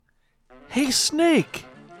Hey, Snake!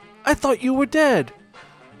 I thought you were dead!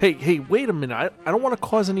 Hey, wait a minute. I don't want to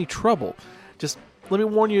cause any trouble. Just let me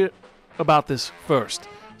warn you about this first.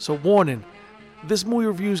 So, warning. This movie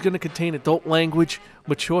review is going to contain adult language,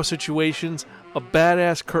 mature situations, a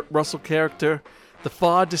badass Kurt Russell character, the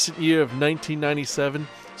far distant year of 1997,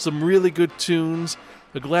 some really good tunes,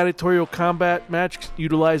 a gladiatorial combat match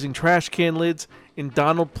utilizing trash can lids, and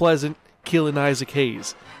Donald Pleasant killing Isaac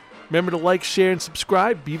Hayes. Remember to like, share, and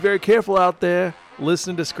subscribe. Be very careful out there.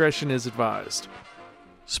 Listener discretion is advised.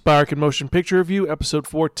 Spark and Motion Picture Review, Episode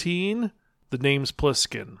 14, The Name's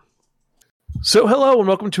Pliskin. So hello and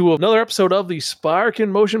welcome to another episode of the Spark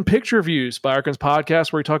and Motion Picture Review, Sparkin's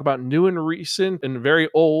podcast where we talk about new and recent and very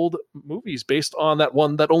old movies based on that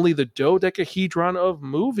one that only the dodecahedron of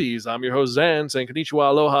movies. I'm your host Zan, saying konnichiwa,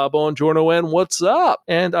 aloha, buongiorno, and what's up?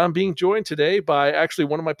 And I'm being joined today by actually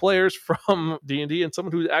one of my players from D&D and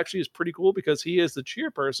someone who actually is pretty cool because he is the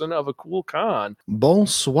chairperson of a cool con.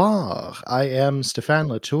 Bonsoir. I am Stéphane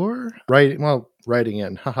Latour, writing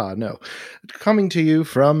in, coming to you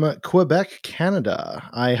from Quebec, Canada.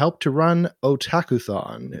 I helped to run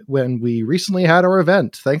Otakuthon when we recently had our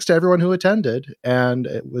event. Thanks to everyone who attended, and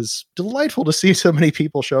it was delightful to see so many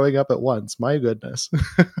people showing up at once. My goodness.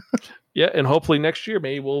 Yeah, and hopefully next year,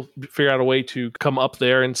 maybe we'll figure out a way to come up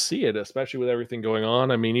there and see it, especially with everything going on.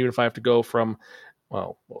 I mean, even if I have to go from,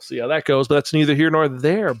 well, we'll see how that goes, but that's neither here nor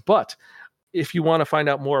there. But if you want to find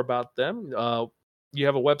out more about them, you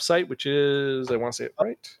have a website, which is, I want to say it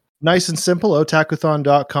right. Nice and simple,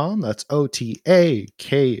 otakuthon.com. That's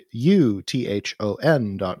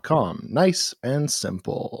OTAKUTHON.com. Nice and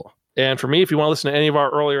simple. And for me, if you want to listen to any of our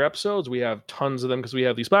earlier episodes, we have tons of them because we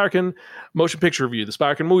have the Sparkin Motion Picture Review, the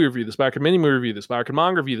Sparkin Movie Review, the Sparkin Mini Movie Review, the Sparkin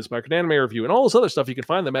Manga Review, the Sparkin Anime Review, and all this other stuff. You can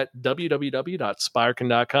find them at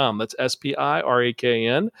www.sparkin.com. That's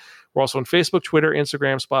SPIRAKN. We're also on Facebook, Twitter,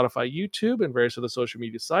 Instagram, Spotify, YouTube, and various other social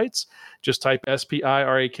media sites. Just type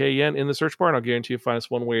SPIRAKN in the search bar, and I'll guarantee you'll find us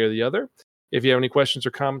one way or the other. If you have any questions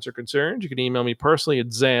or comments or concerns, you can email me personally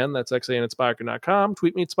at Zan, that's XAN at Sparkin.com,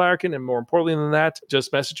 tweet me at Sparkin, and more importantly than that,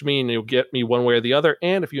 just message me and you'll get me one way or the other.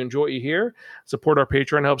 And if you enjoy what you hear, support our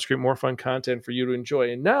Patreon, helps create more fun content for you to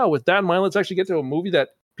enjoy. And now, with that in mind, let's actually get to a movie that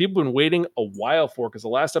people have been waiting a while for, because the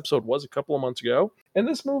last episode was a couple of months ago. And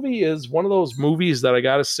this movie is one of those movies that I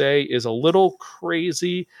gotta say is a little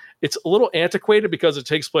crazy. It's a little antiquated because it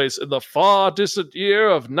takes place in the far distant year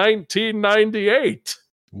of 1998.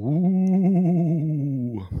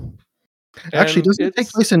 Ooh. Actually, doesn't it take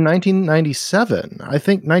place in 1997? I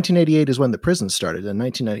think 1988 is when the prison started, and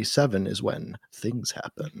 1997 is when things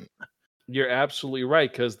happen. You're absolutely right,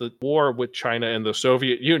 because the war with China and the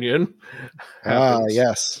Soviet Union happens.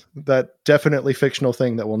 Yes. That definitely fictional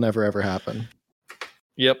thing that will never, ever happen.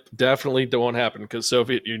 Yep, definitely won't happen, because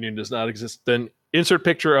Soviet Union does not exist. Then insert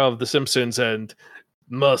picture of The Simpsons and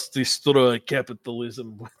must destroy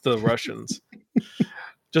capitalism with the Russians.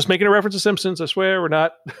 Just making a reference to Simpsons, I swear. We're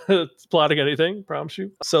not plotting anything, promise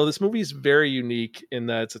you. So this movie is very unique in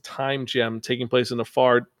that it's a time gem taking place in a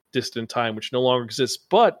far distant time, which no longer exists.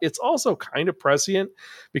 But it's also kind of prescient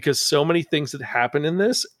because so many things that happen in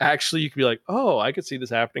this, actually you could be like, oh, I could see this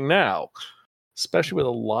happening now. Especially with a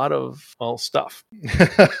lot of, stuff.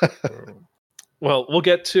 Well, we'll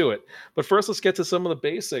get to it. But first, let's get to some of the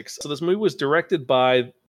basics. So this movie was directed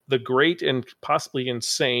by the great and possibly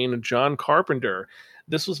insane John Carpenter.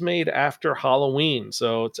 This was made after Halloween,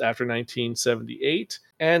 so it's after 1978,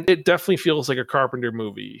 and it definitely feels like a Carpenter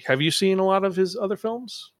movie. Have you seen a lot of his other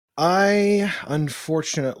films? I,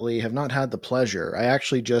 unfortunately, have not had the pleasure. I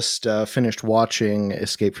actually just finished watching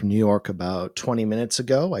Escape from New York about 20 minutes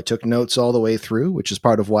ago. I took notes all the way through, which is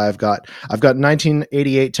part of why I've got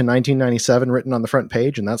 1988 to 1997 written on the front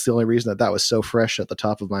page, and that's the only reason that was so fresh at the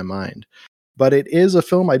top of my mind. But it is a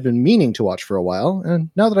film I've been meaning to watch for a while,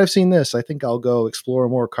 and now that I've seen this, I think I'll go explore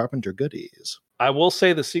more Carpenter goodies. I will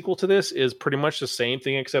say the sequel to this is pretty much the same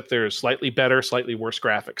thing, except there's slightly better, slightly worse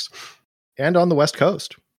graphics. And on the West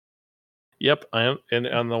Coast. Yep, I am, and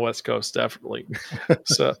on the West Coast, definitely.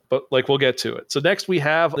 But we'll get to it. So next we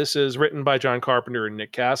have, this is written by John Carpenter and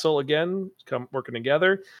Nick Castle again, working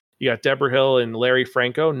together. You got Deborah Hill and Larry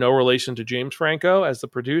Franco, no relation to James Franco, as the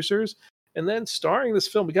producers. And then starring this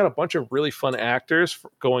film, we got a bunch of really fun actors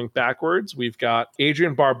going backwards. We've got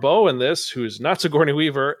Adrienne Barbeau in this, who's not Sigourney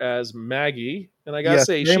Weaver, as Maggie. And I gotta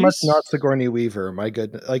say, she's very much not Sigourney Weaver. My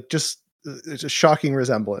goodness, it's a shocking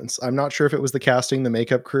resemblance. I'm not sure if it was the casting, the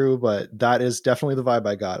makeup crew, but that is definitely the vibe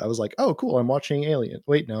I got. I was like, oh, cool, I'm watching Alien.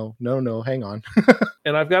 Wait, no, hang on.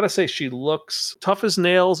 And I've got to say, she looks tough as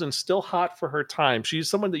nails and still hot for her time. She's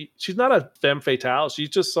someone that, she's not a femme fatale. She's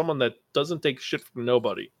just someone that doesn't take shit from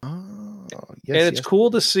nobody. Oh, yes, And it's yes.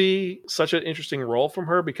 cool to see such an interesting role from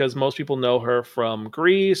her because most people know her from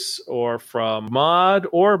Grease or from Maude,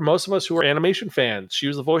 or most of us who are animation fans. She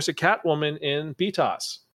was the voice of Catwoman in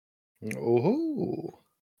BTOS. Oh,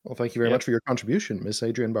 well, thank you very much Yep. for your contribution, Miss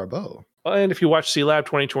Adrienne Barbeau. And if you watch C-Lab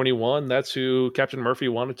 2021, that's who Captain Murphy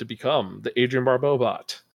wanted to become, the Adrian Barbeau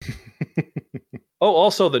bot. Oh,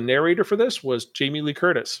 also the narrator for this was Jamie Lee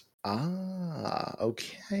Curtis. Okay.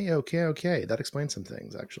 That explains some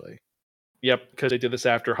things, actually. Yep, because they did this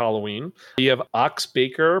after Halloween. You have Ox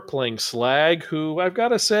Baker playing Slag, who I've got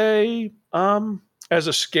to say, as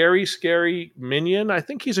a scary minion, I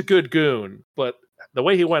think he's a good goon. But the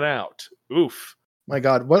way he went out, oof. My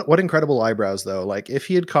God, what incredible eyebrows, though. Like, if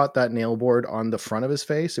he had caught that nail board on the front of his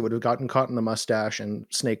face, it would have gotten caught in the mustache and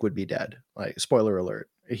Snake would be dead. Like, spoiler alert.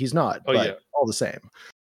 He's not, Oh, but yeah. all the same.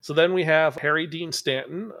 So then we have Harry Dean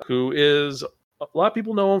Stanton, who is, a lot of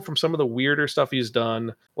people know him from some of the weirder stuff he's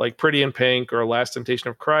done, like Pretty in Pink or Last Temptation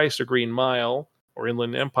of Christ or Green Mile or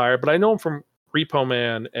Inland Empire. But I know him from Repo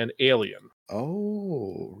Man and Alien.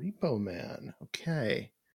 Oh, Repo Man. Okay.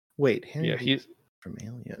 Wait, Henry Yeah, he's from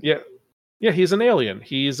Alien. Yeah, he's an alien.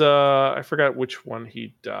 He's I forgot which one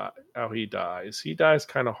how he dies. He dies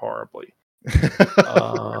kind of horribly.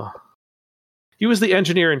 He was the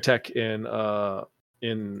engineer in tech in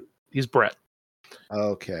he's Brett.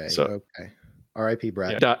 Okay. So, okay. R.I.P.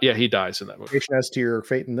 Brett. Yeah, he dies in that movie. As to your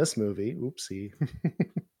fate in this movie. Oopsie.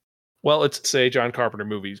 Well, it's a John Carpenter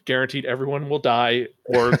movie. Guaranteed everyone will die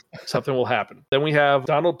or something will happen. Then we have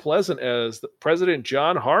Donald Pleasant as the President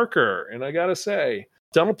John Harker. And I got to say,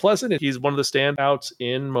 Donald Pleasant, he's one of the standouts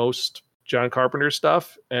in most John Carpenter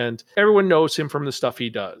stuff. And everyone knows him from the stuff he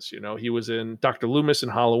does. You know, he was in Dr. Loomis in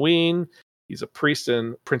Halloween. He's a priest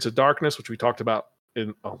in Prince of Darkness, which we talked about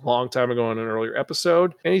in a long time ago in an earlier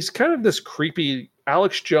episode. And he's kind of this creepy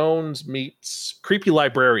Alex Jones meets creepy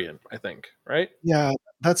librarian, I think, right? Yeah,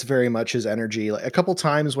 that's very much his energy. Like, a couple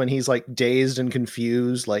times when he's like dazed and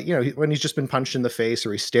confused, like, you know, when he's just been punched in the face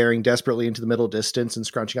or he's staring desperately into the middle distance and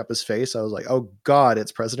scrunching up his face, I was like, oh God,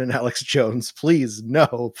 it's President Alex Jones. Please,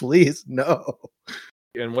 no, please, no.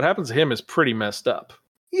 And what happens to him is pretty messed up.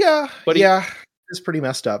 Yeah, but it's pretty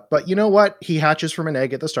messed up. But you know what? He hatches from an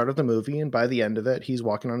egg at the start of the movie, and by the end of it, he's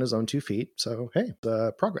walking on his own 2 feet. So, hey,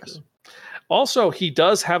 progress. Also, he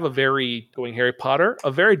does have a very, going Harry Potter,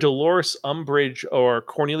 a very Dolores Umbridge or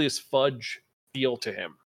Cornelius Fudge feel to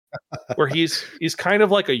him. Where he's kind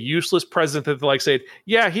of like a useless president that like said,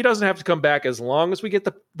 yeah, he doesn't have to come back as long as we get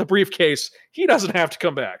the briefcase. He doesn't have to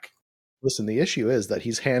come back. Listen, the issue is that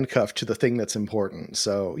he's handcuffed to the thing that's important.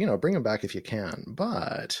 So, you know, bring him back if you can.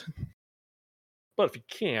 But if you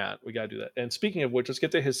can't, we got to do that. And speaking of which, let's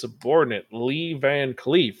get to his subordinate, Lee Van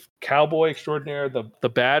Cleef, cowboy extraordinaire, the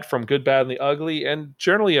bad from Good, Bad, and the Ugly, and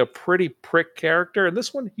generally a pretty prick character. And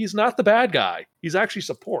this one, he's not the bad guy. He's actually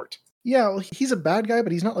support. Yeah, well, he's a bad guy,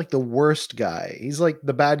 but he's not like the worst guy. He's like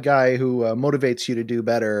the bad guy who motivates you to do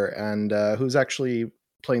better and who's actually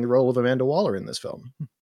playing the role of Amanda Waller in this film.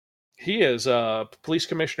 He is Police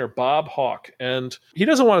Commissioner Bob Hawke, and he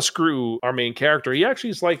doesn't want to screw our main character. He actually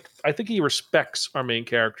is like, I think he respects our main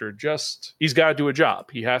character. Just, he's got to do a job.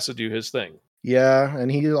 He has to do his thing. Yeah,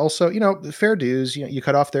 and he also, you know, fair dues. You know, you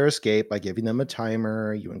cut off their escape by giving them a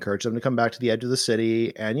timer. You encourage them to come back to the edge of the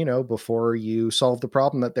city, and you know, before you solve the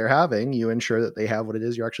problem that they're having, you ensure that they have what it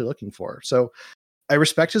is you're actually looking for. So, I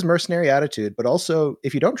respect his mercenary attitude, but also,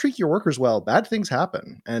 if you don't treat your workers well, bad things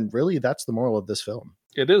happen. And really, that's the moral of this film.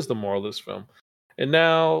 It is the moral of this film. And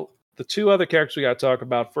now, the two other characters we got to talk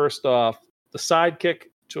about. First off, the sidekick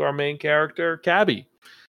to our main character, Cabby,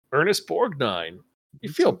 Ernest Borgnine.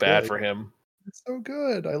 You feel bad for him. It's so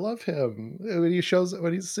good. I love him.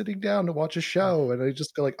 When he's sitting down to watch a show, and I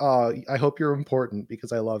just go like, oh, I hope you're important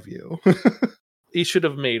because I love you. He should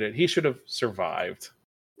have made it. He should have survived.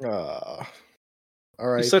 All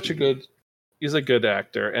right. He's a good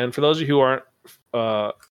actor. And for those of you who aren't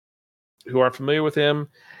familiar with him,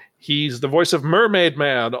 he's the voice of Mermaid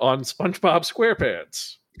Man on SpongeBob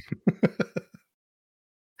SquarePants.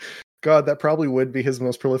 God, that probably would be his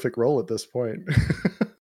most prolific role at this point.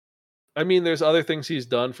 I mean, there's other things he's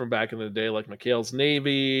done from back in the day, like McHale's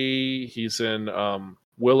Navy. He's in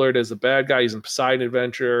Willard as the bad guy. He's in Poseidon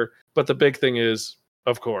Adventure. But the big thing is,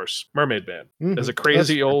 of course, Mermaid Man as a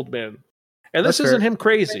crazy old man. And this isn't him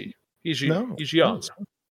crazy. He's young. No.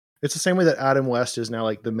 It's the same way that Adam West is now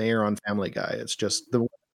like the mayor on Family Guy. It's just the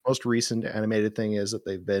most recent animated thing is that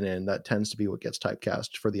they've been in. That tends to be what gets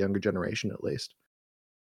typecast for the younger generation, at least.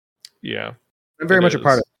 Yeah. I'm very much a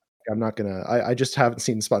part of it. I'm not gonna. I just haven't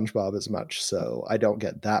seen SpongeBob as much, so I don't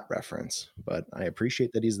get that reference. But I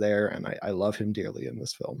appreciate that he's there, and I love him dearly in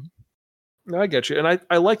this film. I get you, and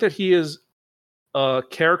I like that he is a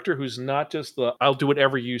character who's not just the I'll do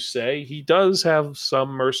whatever you say. He does have some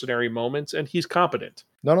mercenary moments, and he's competent.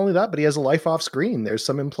 Not only that, but he has a life off screen. There's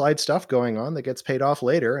some implied stuff going on that gets paid off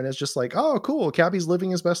later, and it's just like, oh, cool, Cabby's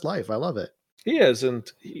living his best life. I love it. He is, and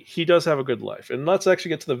he does have a good life. And let's actually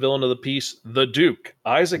get to the villain of the piece, the Duke,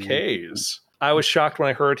 Isaac Hayes. I was shocked when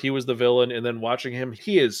I heard he was the villain, and then watching him,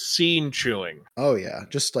 he is scene chewing. Oh yeah,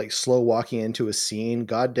 just like slow walking into a scene.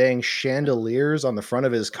 God dang chandeliers on the front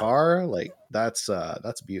of his car. Like that's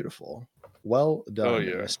beautiful. Well done. Oh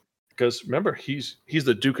yeah. Because remember, he's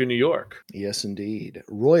the Duke of New York. Yes, indeed.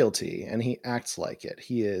 Royalty, and he acts like it.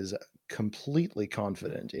 He is completely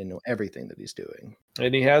confident in everything that he's doing.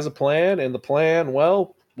 And he has a plan, and the plan,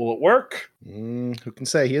 well, will it work? Who can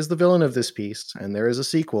say? He is the villain of this piece, and there is a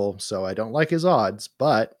sequel, so I don't like his odds,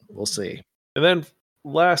 but we'll see. And then,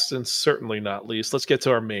 last and certainly not least, let's get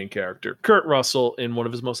to our main character, Kurt Russell, in one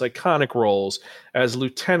of his most iconic roles as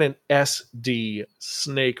Lieutenant S.D.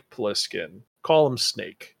 Snake Plissken. Call him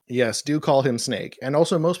Snake. Yes, do call him Snake. And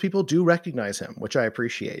also, most people do recognize him, which I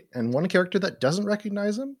appreciate. And one character that doesn't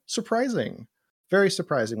recognize him? Surprising. Very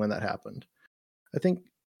surprising when that happened. I think,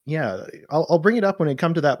 yeah, I'll bring it up when we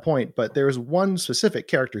come to that point, but there is one specific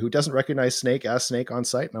character who doesn't recognize Snake as Snake on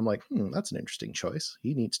sight, and I'm like, that's an interesting choice.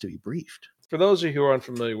 He needs to be briefed. For those of you who are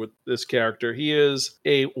unfamiliar with this character, he is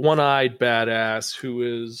a one-eyed badass who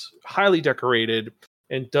is highly decorated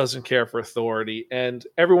and doesn't care for authority, and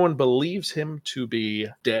everyone believes him to be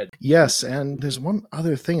dead. Yes, and there's one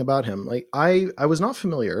other thing about him. Like I was not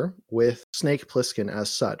familiar with Snake Plissken as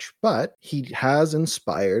such, but he has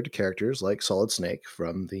inspired characters like Solid Snake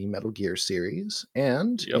from the Metal Gear series,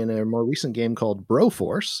 and in a more recent game called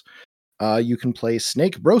Broforce, you can play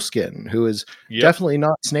Snake Broskin, who is definitely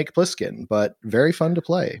not Snake Plissken, but very fun to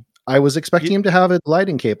play. I was expecting him to have a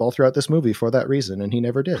gliding cape all throughout this movie for that reason, and he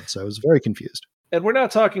never did, so I was very confused. And we're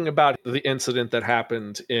not talking about the incident that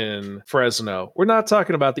happened in Fresno. We're not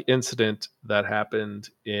talking about the incident that happened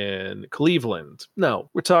in Cleveland. No,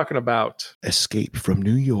 we're talking about Escape from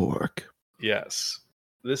New York. Yes.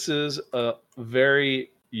 This is a very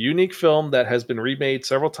unique film that has been remade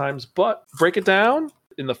several times, but break it down.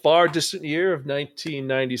 In the far distant year of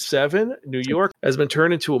 1997, New York has been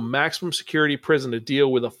turned into a maximum security prison to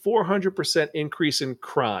deal with a 400% increase in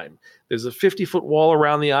crime. There's a 50-foot wall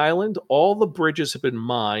around the island. All the bridges have been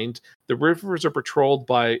mined. The rivers are patrolled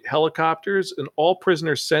by helicopters, and all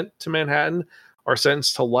prisoners sent to Manhattan are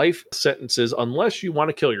sentenced to life sentences unless you want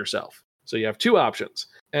to kill yourself. So you have two options.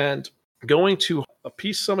 And going to a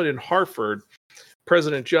peace summit in Hartford,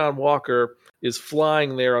 President John Walker is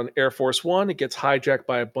flying there on Air Force One. It gets hijacked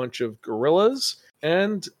by a bunch of guerrillas,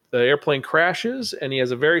 and the airplane crashes, and he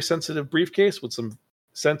has a very sensitive briefcase with some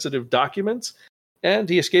sensitive documents, and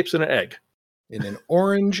he escapes in an egg. In an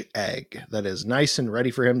orange egg that is nice and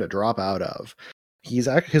ready for him to drop out of.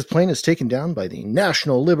 His plane is taken down by the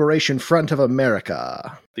National Liberation Front of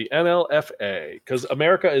America. The NLFA, because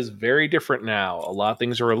America is very different now. A lot of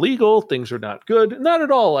things are illegal, things are not good, not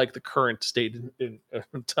at all like the current state in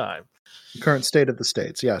time. Current state of the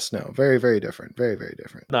states, yes, no, very, very different, very, very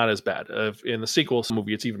different. Not as bad. In the sequel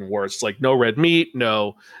movie, it's even worse. It's like no red meat,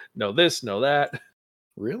 no this, no that.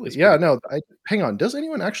 Really? Yeah, no, hang on. Does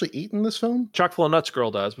anyone actually eat in this film? Chock-full of Nuts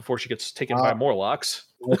girl does before she gets taken by Morlocks.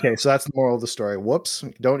 Okay, so that's the moral of the story. Whoops,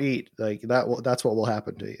 don't eat. Like that's what will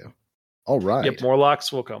happen to you. All right. Yep,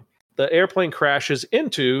 Morlocks will come. The airplane crashes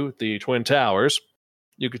into the Twin Towers.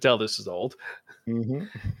 You could tell this is old. Mm-hmm.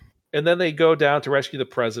 And then they go down to rescue the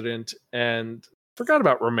president and forgot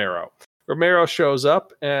about Romero. Romero shows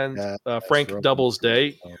up, and Frank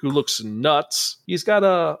Doubleday, who looks nuts. He's got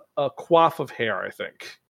a coif of hair, I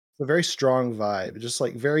think. A very strong vibe, just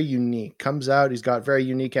like very unique. Comes out, he's got very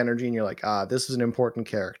unique energy, and you're like, this is an important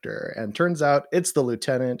character. And turns out it's the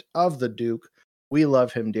lieutenant of the Duke. We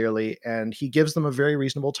love him dearly, and he gives them a very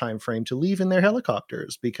reasonable time frame to leave in their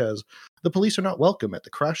helicopters because the police are not welcome at the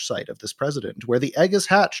crash site of this president. Where the egg is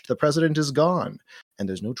hatched, the president is gone, and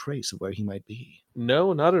there's no trace of where he might be.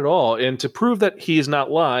 No, not at all. And to prove that he's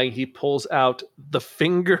not lying, he pulls out the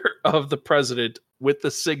finger of the president with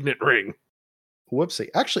the signet ring. Whoopsie.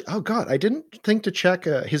 Actually, oh God, I didn't think to check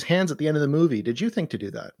his hands at the end of the movie. Did you think to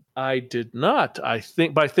do that? I did not. I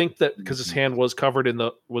think that because his hand was covered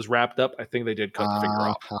was wrapped up, I think they did cut the finger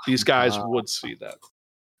off. These guys would see that.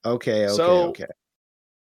 Okay. So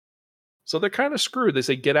they're kind of screwed. They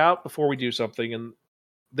say, get out before we do something, and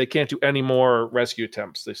they can't do any more rescue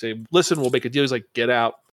attempts. They say, listen, we'll make a deal. He's like, get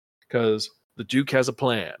out, because the Duke has a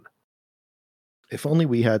plan. If only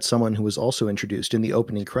we had someone who was also introduced in the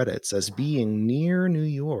opening credits as being near New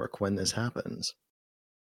York when this happens.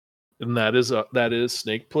 And that is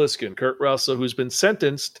Snake Plissken, Kurt Russell, who's been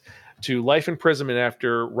sentenced to life imprisonment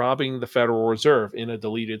after robbing the Federal Reserve in a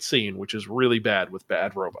deleted scene, which is really bad with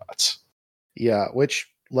bad robots. Yeah,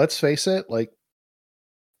 which, let's face it, like,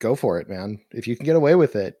 go for it, man. If you can get away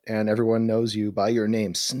with it and everyone knows you by your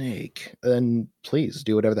name, Snake, then please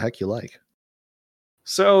do whatever the heck you like.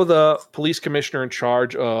 So the police commissioner in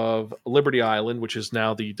charge of Liberty Island, which is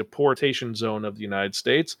now the deportation zone of the United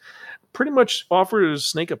States, pretty much offers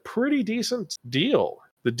Snake a pretty decent deal.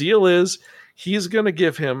 The deal is he's going to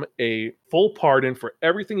give him a full pardon for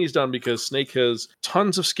everything he's done because Snake has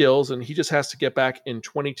tons of skills and he just has to get back in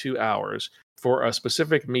 22 hours for a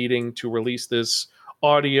specific meeting to release this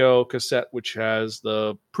audio cassette, which has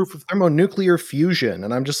the proof of thermonuclear fusion.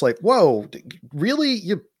 And I'm just like, whoa, really?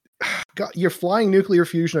 You're flying nuclear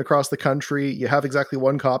fusion across the country. You have exactly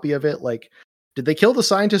one copy of it. Like, did they kill the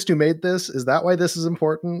scientist who made this? Is that why this is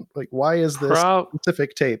important? Like, why is this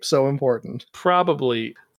specific tape so important?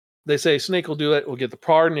 Probably. They say Snake will do it. We'll get the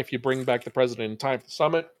pardon if you bring back the president in time for the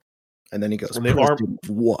summit. And then he goes,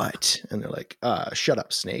 what? And they're like, shut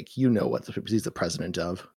up, Snake. You know what he's the president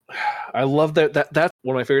of. I love that. That's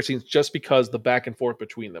one of my favorite scenes, just because the back and forth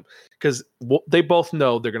between them, because they both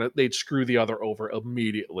know they'd screw the other over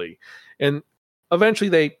immediately, and eventually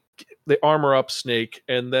they armor up Snake,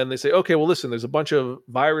 and then they say, okay, well, listen, there's a bunch of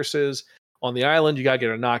viruses on the island. You gotta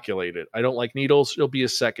get inoculated. I don't like needles. You'll be a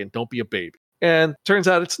second. Don't be a baby. And turns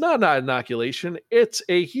out it's not an inoculation. It's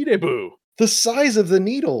a Hidebu. The size of the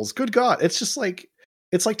needles. Good God. It's just like,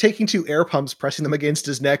 it's like taking two air pumps, pressing them against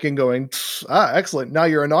his neck and going, excellent. Now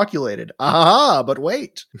you're inoculated. Aha, but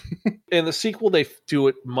wait. In the sequel, they do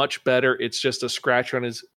it much better. It's just a scratch on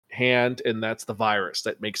his hand, and that's the virus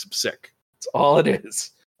that makes him sick. That's all it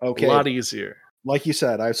is. Okay. A lot easier. Like you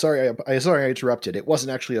said, I'm sorry I interrupted. It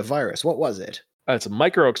wasn't actually a virus. What was it? It's a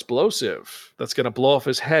microexplosive that's going to blow off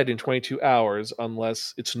his head in 22 hours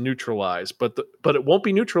unless it's neutralized. But it won't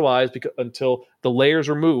be neutralized until the layer's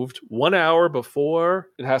removed 1 hour before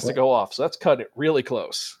it has to go off. So that's cutting it really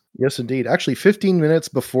close. Yes, indeed. Actually, 15 minutes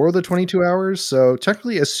before the 22 hours. So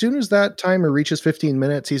technically, as soon as that timer reaches 15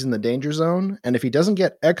 minutes, he's in the danger zone. And if he doesn't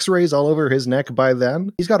get x-rays all over his neck by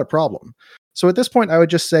then, he's got a problem. So at this point, I would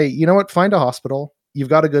just say, you know what? Find a hospital. You've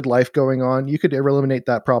got a good life going on. You could eliminate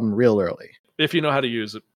that problem real early. If you know how to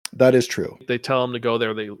use it. That is true. They tell him to go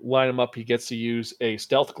there. They line him up. He gets to use a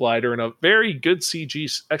stealth glider in a very good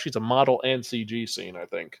CG. Actually, it's a model and CG scene, I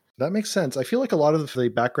think. That makes sense. I feel like a lot of the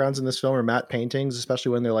backgrounds in this film are matte paintings,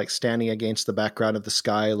 especially when they're like standing against the background of the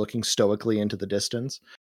sky, looking stoically into the distance.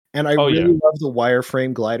 And I really love the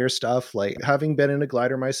wireframe glider stuff. Like, having been in a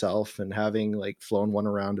glider myself and having like flown one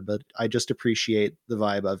around a bit, I just appreciate the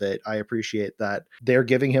vibe of it. I appreciate that they're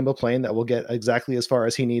giving him a plane that will get exactly as far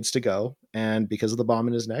as he needs to go. And because of the bomb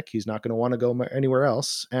in his neck, he's not going to want to go anywhere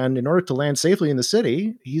else. And in order to land safely in the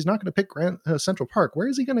city, he's not going to pick Central Park. Where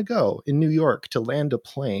is he going to go in New York to land a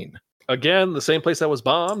plane? Again, the same place that was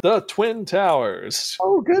bombed, the Twin Towers.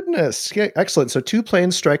 Oh, goodness. Yeah, excellent. So 2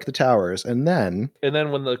 planes strike the towers, and then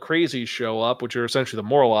when the crazies show up, which are essentially the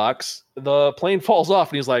Morlocks, the plane falls off,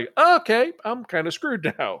 and he's like, okay, I'm kind of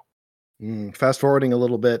screwed now. Fast forwarding a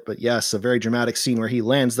little bit, but yes, a very dramatic scene where he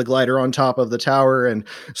lands the glider on top of the tower and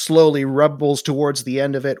slowly rumbles towards the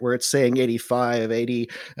end of it where it's saying 85,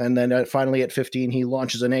 80, and then finally at 15, he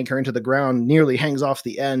launches an anchor into the ground, nearly hangs off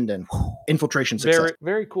the end, and infiltration success. Very,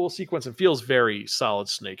 very cool sequence and feels very Solid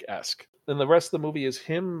Snake-esque. And the rest of the movie is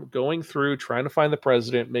him going through, trying to find the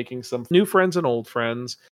president, making some new friends and old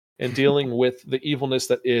friends, and dealing with the evilness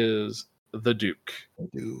that is the Duke.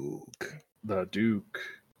 The Duke.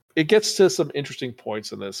 It gets to some interesting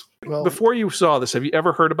points in this. Well, before you saw this, have you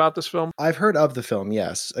ever heard about this film? I've heard of the film,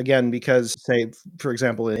 yes. Again, because, say, for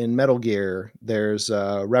example, in Metal Gear, there's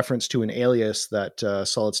a reference to an alias that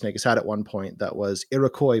Solid Snake has had at one point that was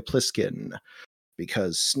Iroquois Pliskin,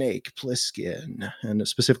 because Snake Plissken, and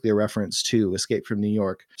specifically a reference to Escape from New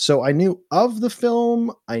York. So I knew of the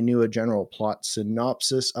film. I knew a general plot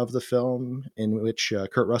synopsis of the film in which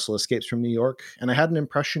Kurt Russell escapes from New York, and I had an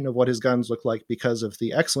impression of what his guns look like because of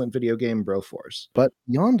the excellent video game Broforce. But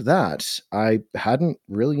beyond that, I hadn't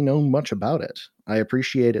really known much about it. I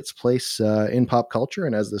appreciate its place in pop culture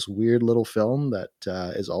and as this weird little film that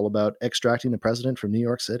is all about extracting the president from New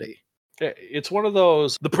York City. It's one of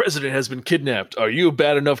those, the president has been kidnapped. Are you a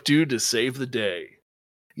bad enough dude to save the day?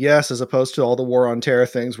 Yes, as opposed to all the war on terror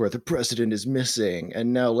things where the president is missing,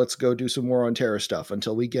 and now let's go do some war on terror stuff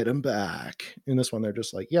until we get him back. In this one, they're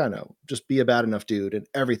just like, yeah, no, just be a bad enough dude and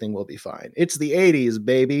everything will be fine. It's the 80s,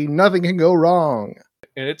 baby. Nothing can go wrong.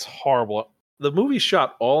 And it's horrible. The movie's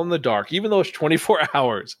shot all in the dark, even though it's 24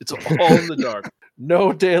 hours. It's all in the dark.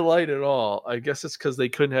 No daylight at all. I guess it's because they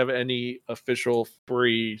couldn't have any official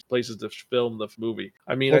free places to film the movie.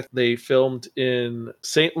 I mean, they filmed in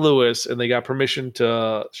St. Louis and they got permission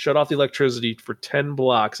to shut off the electricity for 10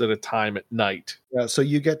 blocks at a time at night. Yeah, so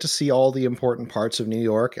you get to see all the important parts of New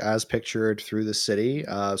York as pictured through the city.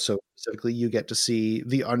 So specifically, you get to see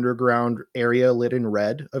the underground area lit in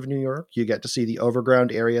red of New York. You get to see the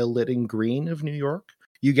overground area lit in green of New York.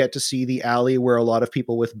 You get to see the alley where a lot of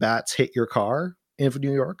people with bats hit your car in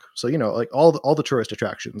New York. So, like all the tourist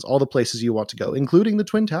attractions, all the places you want to go, including the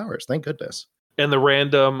Twin Towers. Thank goodness. And the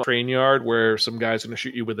random train yard where some guy's going to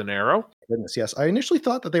shoot you with an arrow. Goodness, yes. I initially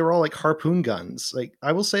thought that they were all like harpoon guns. Like,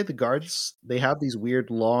 I will say the guards, they have these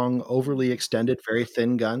weird, long, overly extended, very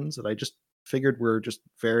thin guns that I just figured were just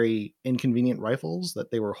very inconvenient rifles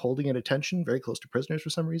that they were holding at attention very close to prisoners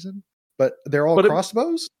for some reason. But they're all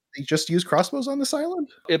crossbows? They just use crossbows on this island?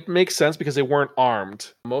 It makes sense because they weren't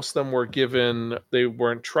armed. Most of them were given, they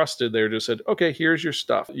weren't trusted. They just said, okay, here's your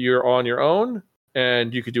stuff. You're on your own.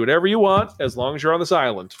 And you could do whatever you want as long as you're on this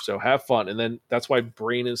island. So have fun. And then that's why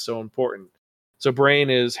Brain is so important. So Brain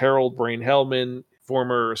is Harold Brain Hellman,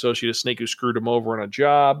 former associate of Snake who screwed him over on a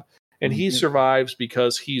job. And he survives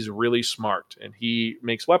because he's really smart. And he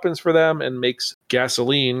makes weapons for them and makes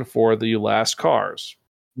gasoline for the last cars.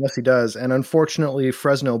 Yes, he does. And unfortunately,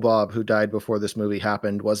 Fresno Bob, who died before this movie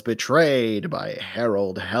happened, was betrayed by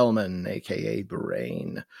Harold Hellman, a.k.a.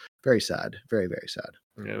 Brain. Very sad. Very, very sad.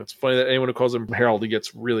 Yeah, it's funny that anyone who calls him Harold, he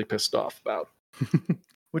gets really pissed off about.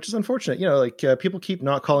 Which is unfortunate. People keep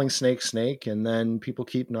not calling Snake, and then people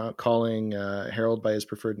keep not calling Harold by his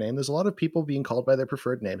preferred name. There's a lot of people being called by their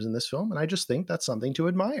preferred names in this film, and I just think that's something to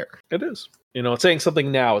admire. It is. It's saying something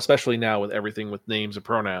now, especially now with everything with names and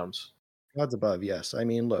pronouns. Gods above, yes. I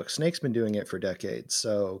mean, look, Snake's been doing it for decades,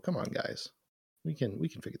 so come on, guys. We can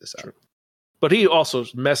figure this out. But he also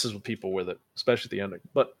messes with people with it, especially at the ending.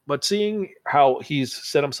 But seeing how he's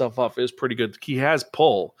set himself up is pretty good. He has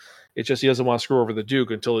pull. It's just he doesn't want to screw over the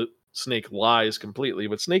Duke until Snake lies completely.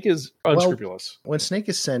 But Snake is unscrupulous. When Snake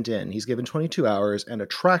is sent in, he's given 22 hours and a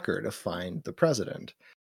tracker to find the president.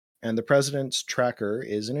 And the president's tracker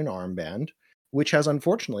is in an armband, which has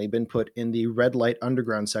unfortunately been put in the red light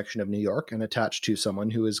underground section of New York and attached to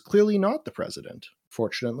someone who is clearly not the president.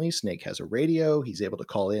 Fortunately, Snake has a radio. He's able to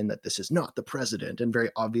call in that this is not the president and very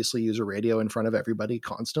obviously use a radio in front of everybody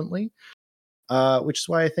constantly, which is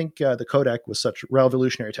why I think the codec was such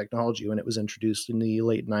revolutionary technology when it was introduced in the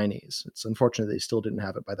late 90s. It's unfortunate they still didn't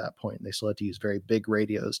have it by that point. They still had to use very big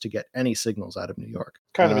radios to get any signals out of New York.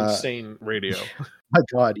 Kind of insane radio. My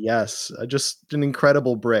God, yes. Just an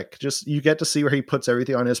incredible brick. Just you get to see where he puts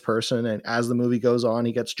everything on his person, and as the movie goes on,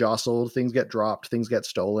 he gets jostled, things get dropped, things get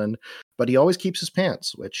stolen, but he always keeps his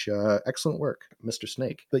pants, which excellent work, Mr.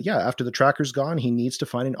 Snake. But yeah, after the tracker's gone, he needs to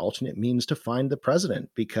find an alternate means to find the president,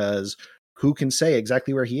 because who can say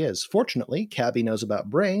exactly where he is? Fortunately, Cabby knows about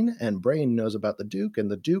Brain, and Brain knows about the Duke, and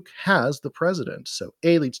the Duke has the president. So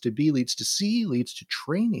A leads to B, leads to C, leads to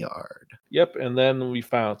train yard. Yep, and then we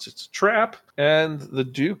found it's a trap, and the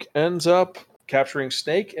Duke ends up capturing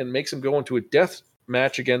Snake and makes him go into a death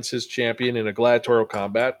match against his champion in a gladiatorial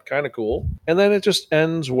combat. Kind of cool. And then it just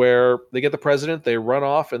ends where they get the president, they run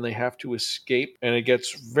off, and they have to escape. And it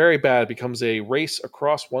gets very bad. It becomes a race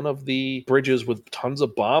across one of the bridges with tons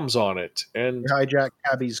of bombs on it. And they hijack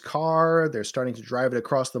Cabby's car. They're starting to drive it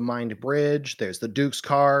across the mined bridge. There's the Duke's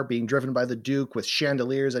car being driven by the Duke with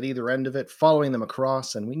chandeliers at either end of it, following them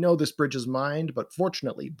across. And we know this bridge is mined, but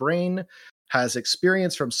fortunately, Brain has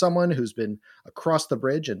experience from someone who's been across the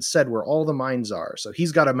bridge and said where all the mines are. So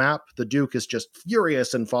he's got a map. The Duke is just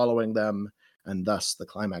furious in following them, and thus the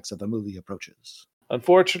climax of the movie approaches.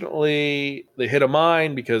 Unfortunately, they hit a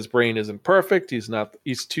mine because Brain isn't perfect.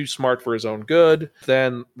 He's too smart for his own good.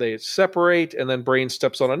 Then they separate, and then Brain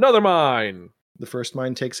steps on another mine. The first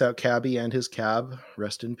mine takes out Cabby and his cab,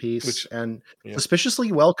 rest in peace,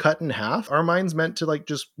 suspiciously well cut in half. Are mines meant to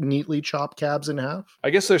just neatly chop cabs in half? I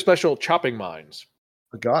guess they're special chopping mines.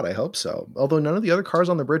 God, I hope so. Although none of the other cars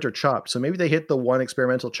on the bridge are chopped, so maybe they hit the one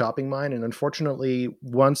experimental chopping mine, and unfortunately,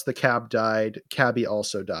 once the cab died, Cabby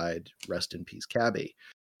also died. Rest in peace, Cabby.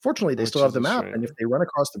 Fortunately, they still have the map, and if they run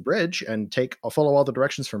across the bridge and follow all the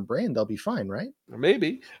directions from Brain, they'll be fine, right?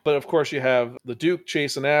 Maybe. But of course, you have the Duke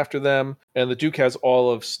chasing after them, and the Duke has all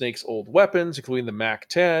of Snake's old weapons, including the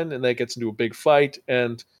MAC-10, and that gets into a big fight.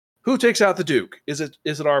 And who takes out the Duke? Is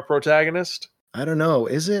it our protagonist? I don't know.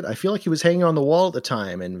 Is it? I feel like he was hanging on the wall at the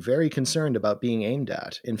time and very concerned about being aimed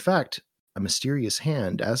at. In fact, a mysterious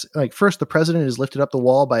hand. As like first the president is lifted up the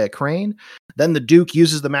wall by a crane, then the Duke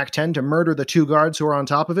uses the MAC-10 to murder the 2 guards who are on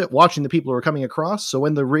top of it, watching the people who are coming across. So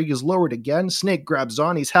when the rig is lowered again, Snake grabs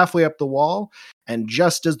on. He's halfway up the wall, and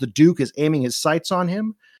just as the Duke is aiming his sights on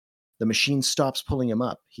him, the machine stops pulling him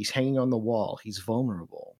up. He's hanging on the wall. He's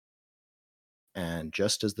vulnerable. And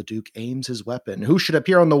just as the Duke aims his weapon, who should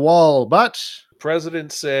appear on the wall but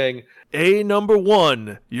President saying, "A number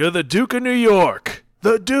 1, you're the Duke of New York.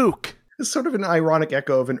 The Duke." It's sort of an ironic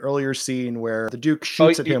echo of an earlier scene where the Duke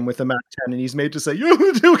shoots at him with a MAC-10 and he's made to say, "You're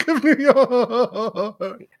the Duke of New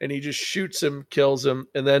York." And he just shoots him, kills him,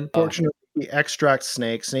 and then fortunately he extracts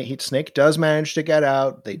Snake. Snake does manage to get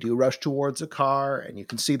out. They do rush towards a car, and you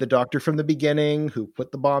can see the doctor from the beginning who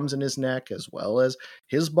put the bombs in his neck, as well as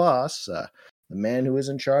his boss, the man who is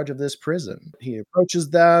in charge of this prison. He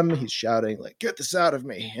approaches them. He's shouting, like, "Get this out of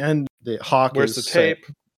me!" And the Hawk where's is the tape?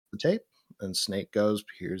 The tape. And Snake goes,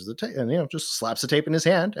 "Here's the tape," and just slaps the tape in his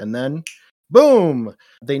hand, and then boom,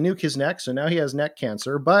 they nuke his neck, so now he has neck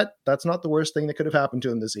cancer. But that's not the worst thing that could have happened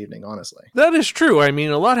to him this evening, honestly. That is true. I mean,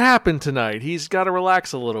 a lot happened tonight. He's got to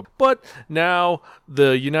relax a little. But now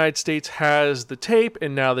the United States has the tape,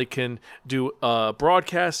 and now they can do a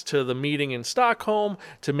broadcast to the meeting in Stockholm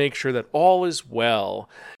to make sure that all is well.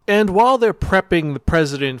 And while they're prepping the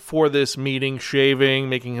president for this meeting, shaving,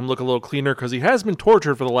 making him look a little cleaner because he has been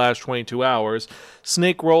tortured for the last 22 hours,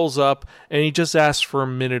 Snake rolls up and he just asks for a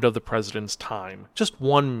minute of the president's time. Just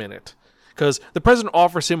 1 minute. Because the president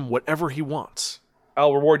offers him whatever he wants.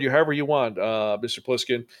 "I'll reward you however you want, Mr.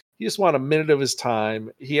 Pliskin." He just wants a minute of his time.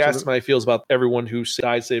 He asks him how he feels about everyone who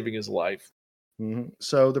died saving his life. Mm-hmm.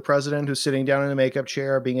 So the president, who's sitting down in a makeup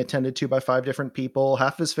chair being attended to by 5 different people,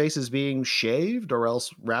 half his face is being shaved or else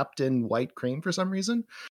wrapped in white cream for some reason.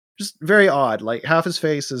 Just very odd. Like half his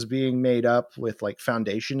face is being made up with like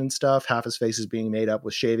foundation and stuff. Half his face is being made up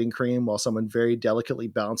with shaving cream while someone very delicately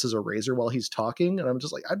balances a razor while he's talking. And I'm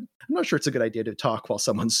just like, I'm not sure it's a good idea to talk while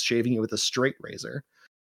someone's shaving you with a straight razor.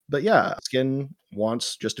 But yeah, Skin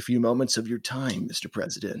wants just a few moments of your time, Mr.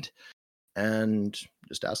 President. And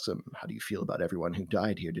just asks him, "How do you feel about everyone who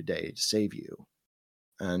died here today to save you?"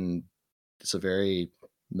 And it's a very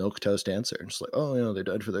milquetoast answer. Just like, "Oh, they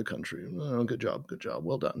died for their country. Oh, good job.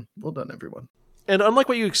 Well done, everyone." And unlike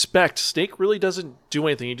what you expect, Snake really doesn't do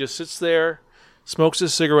anything. He just sits there, smokes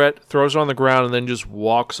his cigarette, throws it on the ground, and then just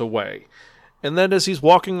walks away. And then as he's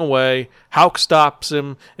walking away, Hawk stops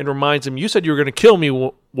him and reminds him, "You said you were going to kill me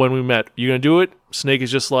when we met. You going to do it?" Snake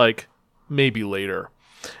is just like, "Maybe later."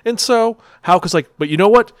 And so Hawk is like, "But you know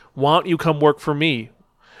what? Why don't you come work for me?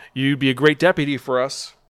 You'd be a great deputy for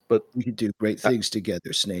us." But we could do great things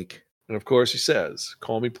together, Snake. And of course he says,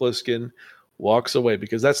 "Call me Pliskin," walks away,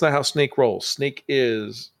 because that's not how Snake rolls. Snake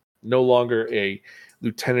is no longer a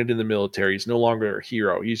lieutenant in the military. He's no longer a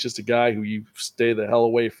hero. He's just a guy who you stay the hell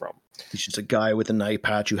away from. He's just a guy with an eye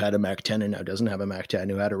patch who had a MAC-10 and now doesn't have a MAC-10,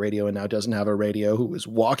 who had a radio and now doesn't have a radio, who was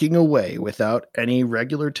walking away without any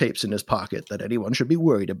regular tapes in his pocket that anyone should be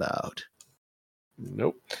worried about.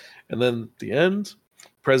 Nope. And then at the end,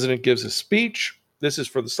 President gives his speech. This is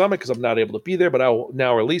for the summit because I'm not able to be there, but I will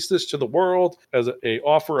now release this to the world as an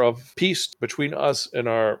offer of peace between us and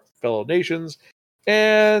our fellow nations.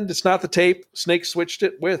 And it's not the tape. Snake switched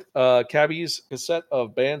it with Cabby's cassette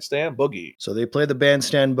of Bandstand Boogie. So they play the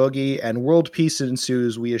Bandstand Boogie, and world peace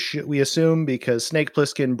ensues, we assume, because Snake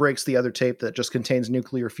Plissken breaks the other tape that just contains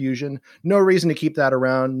nuclear fusion. No reason to keep that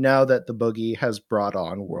around now that the Boogie has brought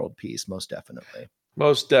on world peace, most definitely.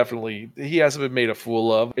 Most definitely. He hasn't been made a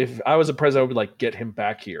fool of. If I was a president, I would be like, "Get him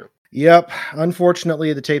back here." Yep.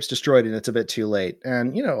 Unfortunately, the tape's destroyed and it's a bit too late.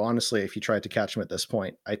 And, honestly, if you tried to catch him at this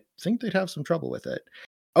point, I think they'd have some trouble with it.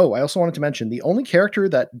 Oh, I also wanted to mention the only character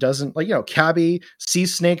that doesn't, Cabby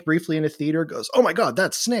sees Snake briefly in a theater, goes, "Oh my God,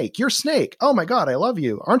 that's Snake. You're Snake. Oh my God, I love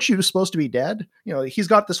you. Aren't you supposed to be dead?" He's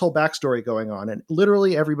got this whole backstory going on, and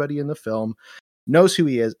literally everybody in the film knows who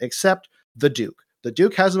he is except the Duke. The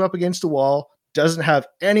Duke has him up against a wall, doesn't have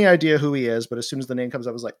any idea who he is, but as soon as the name comes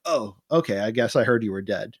up, I was like, "Oh, okay, I guess I heard you were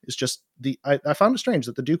dead." It's just I found it strange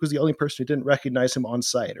that the Duke was the only person who didn't recognize him on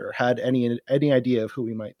sight or had any idea of who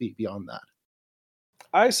he might be beyond that.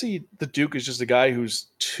 I see the Duke as just a guy who's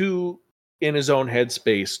too in his own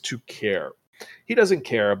headspace to care. He doesn't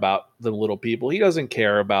care about the little people. He doesn't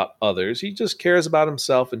care about others. He just cares about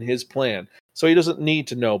himself and his plan. So he doesn't need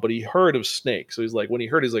to know, but he heard of Snake. So he's like, when he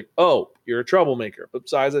heard, he's like, "Oh, you're a troublemaker." But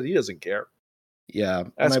besides that, he doesn't care. Yeah,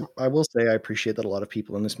 and I will say I appreciate that a lot of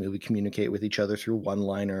people in this movie communicate with each other through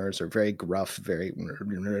one-liners or very gruff, very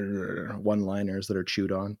one-liners that are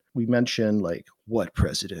chewed on. We mentioned, "What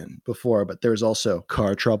president?" before, but there's also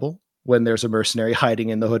car trouble, when there's a mercenary hiding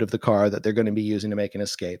in the hood of the car that they're going to be using to make an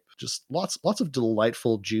escape. Just lots of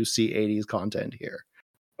delightful, juicy 80s content here.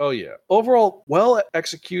 Oh yeah. Overall, well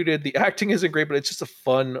executed. The acting isn't great, but it's just a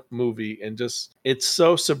fun movie, and just it's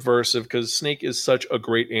so subversive because Snake is such a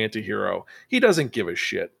great anti-hero. He doesn't give a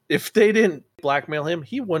shit. If they didn't blackmail him,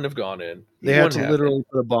 he wouldn't have gone in. They had to literally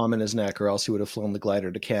put a bomb in his neck, or else he would have flown the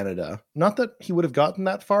glider to Canada. Not that he would have gotten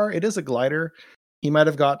that far. It is a glider. He might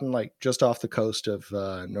have gotten like just off the coast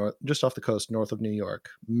north of New York,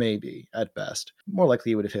 maybe at best. More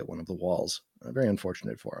likely he would have hit one of the walls. Very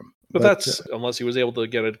unfortunate for him. But that's unless he was able to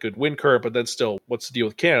get a good wind current. But then still, what's the deal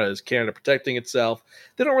with Canada? Is Canada protecting itself?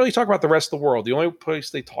 They don't really talk about the rest of the world. The only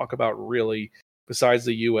place they talk about really, besides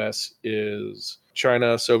the U.S., is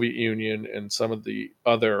China, Soviet Union, and some of the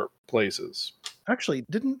other places. Actually,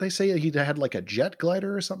 didn't they say he had like a jet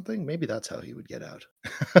glider or something? Maybe that's how he would get out.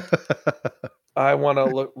 I want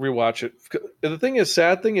to rewatch it. The thing is,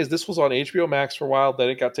 sad thing is, this was on HBO Max for a while. Then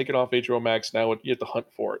it got taken off HBO Max. Now you have to hunt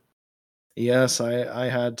for it. Yes, I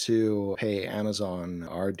had to pay Amazon,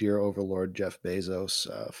 our dear overlord Jeff Bezos,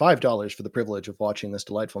 $5 for the privilege of watching this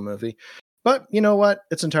delightful movie. But you know what?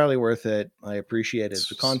 It's entirely worth it. I appreciated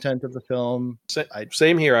the content of the film.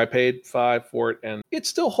 Same here. I paid $5 for it, and it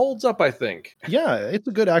still holds up, I think. Yeah, it's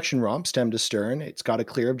a good action romp, stem to stern. It's got a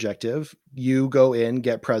clear objective. You go in,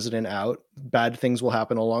 get President out. Bad things will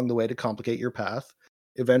happen along the way to complicate your path.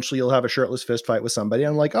 Eventually, you'll have a shirtless fist fight with somebody.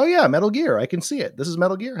 I'm like, oh yeah, Metal Gear. I can see it. This is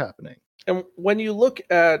Metal Gear happening. And when you look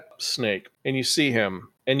at Snake and you see him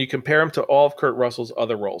and you compare him to all of Kurt Russell's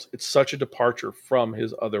other roles, it's such a departure from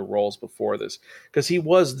his other roles before this, because he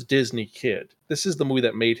was the Disney kid. This is the movie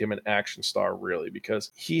that made him an action star, really,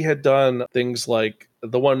 because he had done things like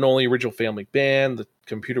the one and only Original Family Band, the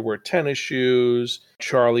Computer Wear Tennis Shoes,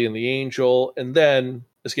 Charlie and the Angel, and then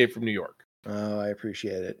Escape from New York. Oh, I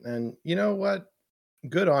appreciate it. And you know what?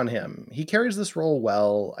 Good on him. He carries this role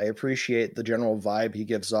well. I appreciate the general vibe he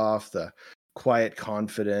gives off, the quiet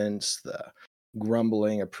confidence, the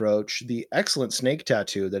grumbling approach, the excellent snake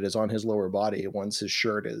tattoo that is on his lower body once his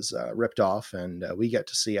shirt is ripped off, and we get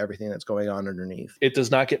to see everything that's going on underneath. It does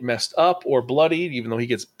not get messed up or bloodied, even though he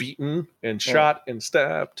gets beaten and shot and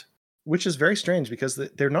stabbed. Which is very strange because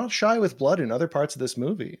they're not shy with blood in other parts of this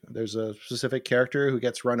movie. There's a specific character who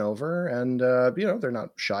gets run over, and they're not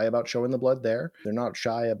shy about showing the blood there. They're not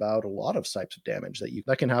shy about a lot of types of damage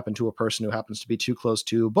that can happen to a person who happens to be too close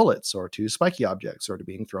to bullets or to spiky objects or to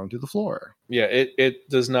being thrown through the floor. Yeah, it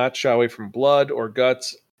does not shy away from blood or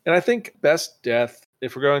guts. And I think best death,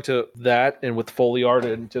 if we're going to that and with Foley art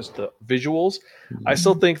and just the visuals, I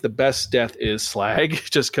still think the best death is Slag,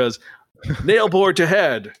 just because nail board to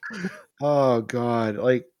head. Oh God!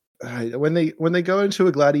 Like when they go into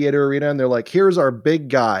a gladiator arena and they're like, "Here's our big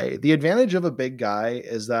guy." The advantage of a big guy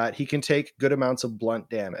is that he can take good amounts of blunt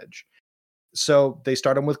damage. So they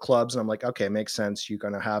start him with clubs, and I'm like, okay, makes sense. You're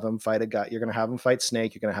gonna have him fight a guy. You're gonna have him fight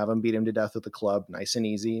Snake. You're gonna have him beat him to death with a club, nice and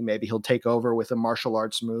easy. Maybe he'll take over with a martial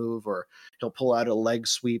arts move, or he'll pull out a leg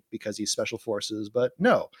sweep because he's special forces. But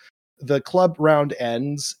no. The club round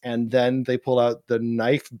ends, and then they pull out the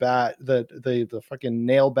knife bat, the fucking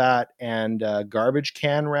nail bat and garbage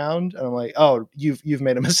can round. And I'm like, oh, you've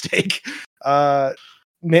made a mistake.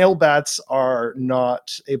 Nail bats are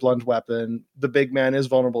not a blunt weapon. The big man is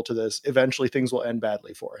vulnerable to this. Eventually, things will end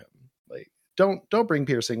badly for him. Like, don't bring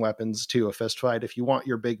piercing weapons to a fist fight if you want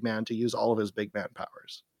your big man to use all of his big man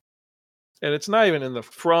powers. And it's not even in the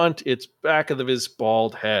front; it's back of his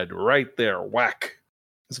bald head, right there. Whack.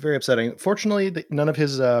 It's very upsetting. Fortunately, none of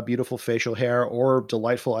his beautiful facial hair or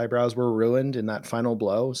delightful eyebrows were ruined in that final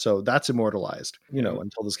blow, so that's immortalized,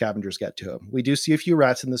 until the scavengers get to him. We do see a few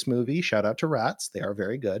rats in this movie. Shout out to rats. They are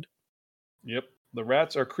very good. Yep. The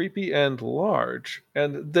rats are creepy and large,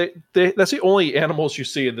 and that's the only animals you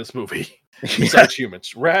see in this movie besides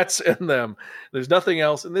humans. Rats and them. There's nothing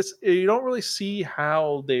else. And this, you don't really see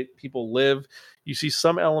how people live. You see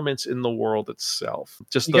some elements in the world itself.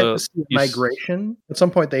 Just you get to see migration. At some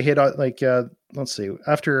point, they hit on let's see.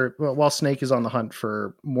 While Snake is on the hunt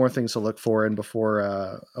for more things to look for, and before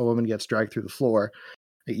a woman gets dragged through the floor,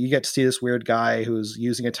 you get to see this weird guy who's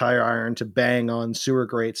using a tire iron to bang on sewer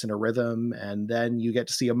grates in a rhythm, and then you get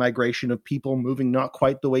to see a migration of people moving not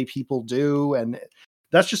quite the way people do, and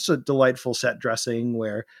that's just a delightful set dressing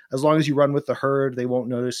where as long as you run with the herd, they won't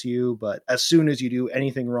notice you. But as soon as you do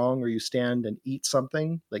anything wrong or you stand and eat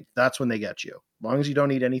something, like that's when they get you. As long as you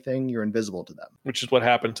don't eat anything, you're invisible to them. Which is what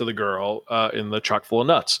happened to the girl in the Chock full of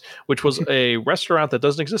Nuts, which was a restaurant that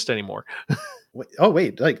doesn't exist anymore.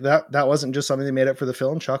 Wait, like that wasn't just something they made up for the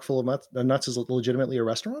film. Chock full of nuts is legitimately a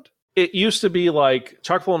restaurant? It used to be like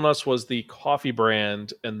Chock full of nuts was the coffee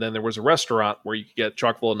brand, and then there was a restaurant where you could get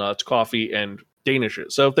chock full of nuts, coffee, and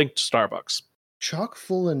danishes. So think Starbucks. Chock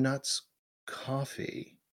full of nuts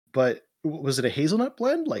coffee. But was it a hazelnut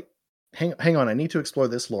blend? Like, hang on, I need to explore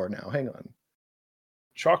this lore now. Hang on.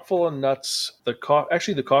 Chock full of nuts.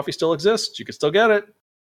 Actually, the coffee still exists. You can still get it.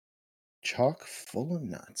 Chock full of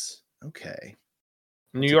nuts. Okay.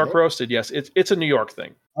 New York roasted. Yes, it's a New York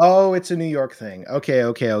thing. Oh, it's a New York thing. Okay.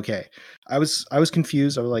 I was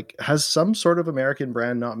confused. I was like, has some sort of American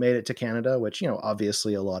brand not made it to Canada? Which,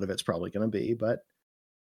 obviously a lot of it's probably going to be, but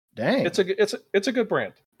dang, it's a good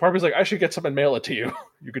brand. Parker's like, I should get some and mail it to you.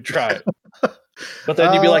 You could try it, but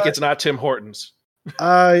then you'd be like, it's not Tim Hortons.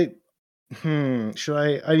 Should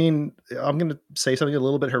I? I mean, I'm going to say something a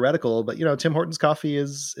little bit heretical, but Tim Hortons coffee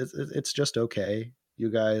it's just okay. You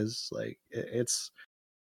guys, like, it's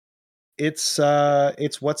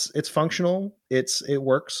functional. It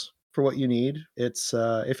works for what you need. It's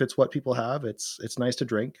if it's what people have, it's nice to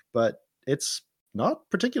drink, but it's not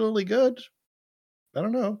particularly good. I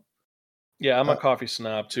don't know. Yeah, I'm a coffee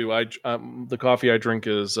snob too. The coffee I drink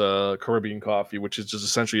is Caribbean coffee, which is just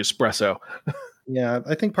essentially espresso. Yeah,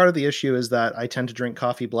 I think part of the issue is that I tend to drink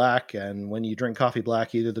coffee black, and when you drink coffee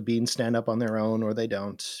black, either the beans stand up on their own or they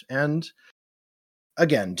don't. And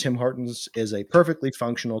again, Tim Hortons is a perfectly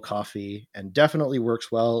functional coffee and definitely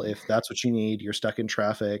works well if that's what you need. You're stuck in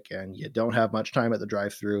traffic and you don't have much time at the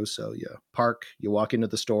drive-thru, so you park, you walk into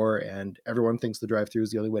the store, and everyone thinks the drive-thru is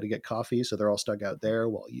the only way to get coffee, so they're all stuck out there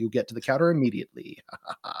while you get to the counter immediately.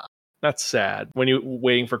 That's sad. When you're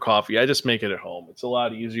waiting for coffee, I just make it at home. It's a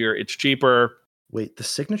lot easier. It's cheaper. Wait, the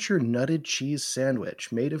signature nutted cheese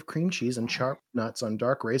sandwich made of cream cheese and chopped nuts on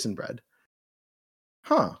dark raisin bread.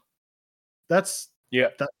 Huh. That's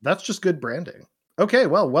just good branding. Okay,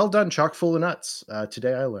 well done, chock full of nuts.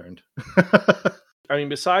 Today I learned. I mean,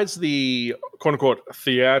 besides the quote unquote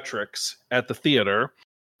theatrics at the theater,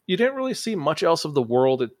 you didn't really see much else of the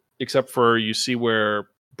world except for you see where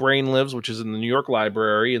Brain lives, which is in the New York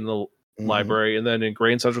Library, library, and then in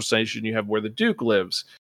Grand Central Station you have where the Duke lives.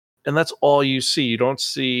 And that's all you see. You don't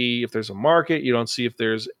see if there's a market. You don't see if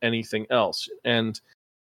there's anything else. And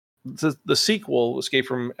the sequel, Escape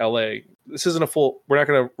from LA, this isn't a full, we're not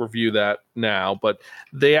going to review that now, but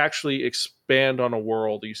they actually expand on a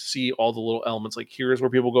world. You see all the little elements, like here's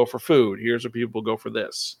where people go for food. Here's where people go for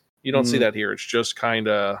this. You don't see that here. It's just kind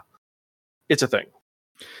of, it's a thing.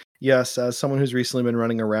 Yes, as someone who's recently been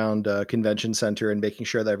running around a convention center and making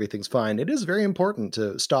sure that everything's fine, it is very important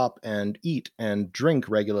to stop and eat and drink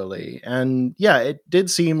regularly. And yeah, it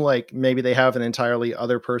did seem like maybe they have an entirely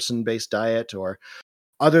other person-based diet or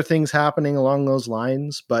other things happening along those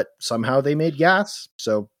lines, but somehow they made gas,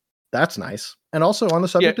 so that's nice. And also on the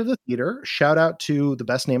subject of the theater, shout out to the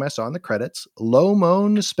best name I saw in the credits, Low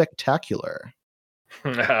Moan Spectacular.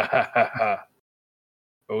 Oh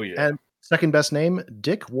yeah. And second best name,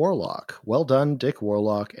 Dick Warlock. Well done, Dick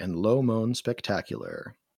Warlock and Low Moan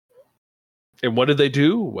Spectacular. And what did they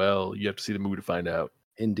do? Well, you have to see the movie to find out.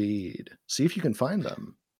 Indeed. See if you can find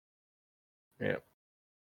them. Yeah.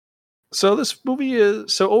 So this movie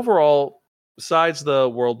is, so overall, besides the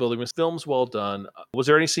world building, this film's well done. Was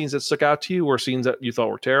there any scenes that stuck out to you or scenes that you thought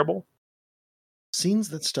were terrible? Scenes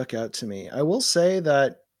that stuck out to me. I will say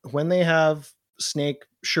that when they have Snake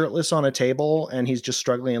shirtless on a table and he's just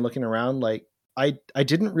struggling and looking around, like I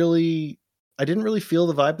didn't really feel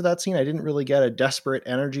the vibe of that scene. I didn't really get a desperate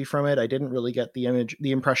energy from it. I didn't really get the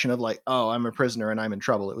impression of like, oh, I'm a prisoner and I'm in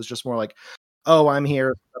trouble. It was just more like, oh, I'm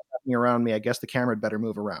here, nothing around me. I guess the camera had better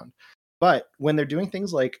move around. But when they're doing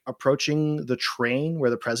things like approaching the train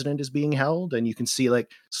where the president is being held, and you can see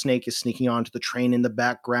like Snake is sneaking onto the train in the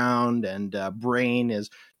background, and Brain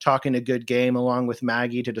is talking a good game along with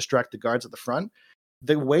Maggie to distract the guards at the front,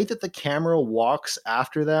 the way that the camera walks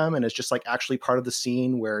after them and is just like actually part of the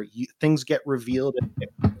scene where things get revealed and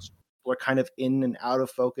people are kind of in and out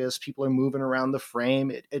of focus, people are moving around the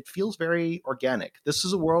frame, it feels very organic. This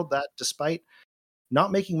is a world that, despite not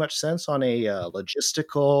making much sense on a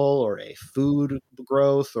logistical or a food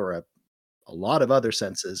growth or a lot of other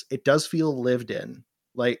senses, it does feel lived in.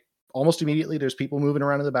 Like almost immediately there's people moving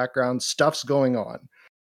around in the background, stuff's going on.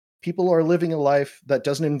 People are living a life that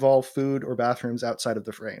doesn't involve food or bathrooms outside of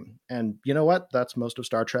the frame. And you know what? That's most of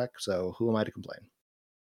Star Trek, so who am I to complain?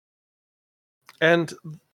 And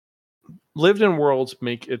lived in worlds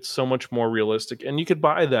make it so much more realistic, and you could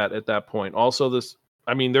buy that at that point. Also,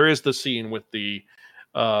 there is the scene with the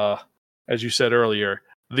as you said earlier,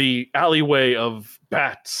 the alleyway of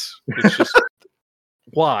bats. It's just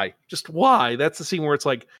why? Just why? That's the scene where it's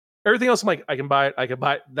like, Everything else, I'm like, I can buy it. I can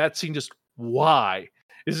buy it. That scene, just why?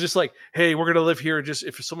 It's just like, hey, we're gonna live here. Just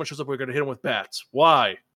if someone shows up, we're gonna hit him with bats.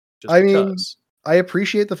 Why? Just I because. mean, I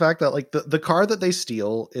appreciate the fact that like the car that they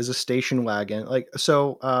steal is a station wagon. Like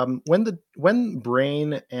so, when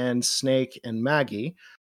Brain and Snake and Maggie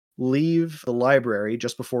leave the library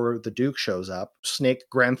just before the Duke shows up, Snake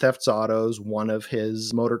Grand Theft Auto's one of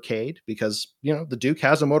his motorcade because the Duke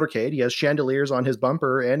has a motorcade. He has chandeliers on his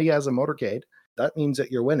bumper and he has a motorcade. That means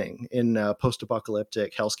that you're winning in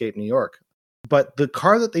post-apocalyptic hellscape New York. But the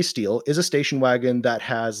car that they steal is a station wagon that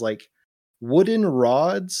has like wooden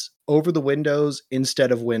rods over the windows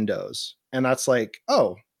instead of windows. And that's like,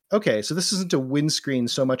 oh, okay, so this isn't a windscreen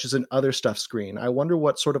so much as an other stuff screen. I wonder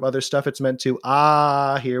what sort of other stuff it's meant to.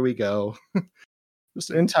 Here we go. Just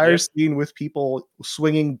an entire scene with people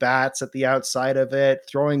swinging bats at the outside of it,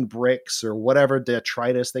 throwing bricks or whatever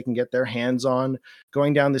detritus they can get their hands on,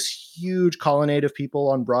 going down this huge colonnade of people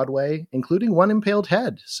on Broadway, including one impaled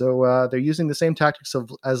head. So they're using the same tactics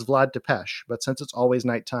as Vlad Tepes, but since it's always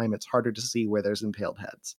nighttime, it's harder to see where there's impaled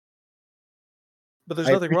heads. But there's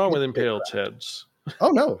nothing wrong with impaled heads.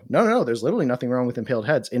 Oh, no. There's literally nothing wrong with impaled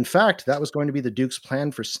heads. In fact, that was going to be the Duke's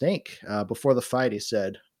plan for Snake. Before the fight, he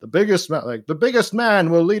said, the biggest man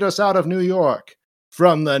will lead us out of New York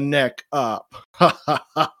from the neck up.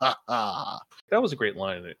 That was a great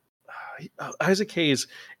line. Isaac Hayes,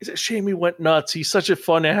 it's a shame he went nuts. He's such a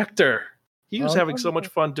fun actor. He was having so much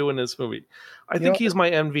fun doing this movie. I think he's my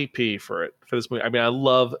MVP for this movie. I mean, I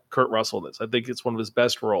love Kurt Russell in this. I think it's one of his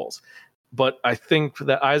best roles. But I think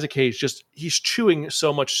that Isaac Hayes he's chewing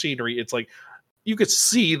so much scenery. It's like you could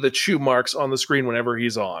see the chew marks on the screen whenever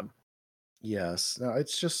he's on. Yes. No,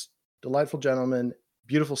 it's just delightful gentleman,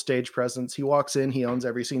 beautiful stage presence. He walks in, he owns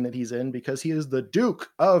every scene that he's in because he is the Duke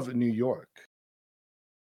of New York.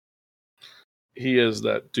 He is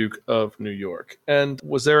that Duke of New York. And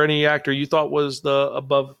was there any actor you thought was the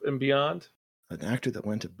above and beyond? An actor that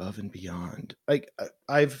went above and beyond. Like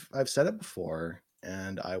I've said it before,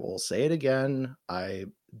 and I will say it again. I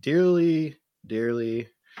dearly, dearly,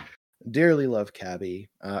 dearly love Cabby.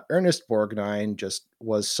 Ernest Borgnine just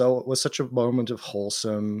was such a moment of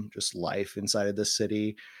wholesome just life inside of this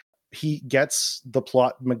city. He gets the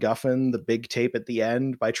plot MacGuffin, the big tape at the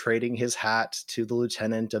end, by trading his hat to the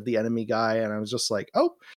lieutenant of the enemy guy. And I was just like,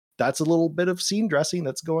 oh, that's a little bit of scene dressing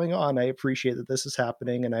that's going on. I appreciate that this is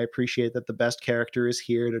happening, and I appreciate that the best character is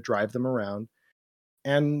here to drive them around.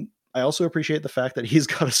 And I also appreciate the fact that he's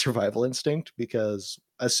got a survival instinct, because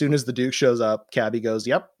as soon as the Duke shows up, Cabby goes,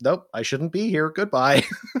 yep, nope, I shouldn't be here. Goodbye.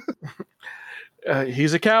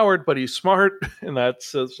 He's a coward, but he's smart. And that's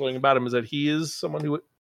something about him, is that he is someone who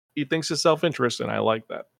he thinks is self-interest. And I like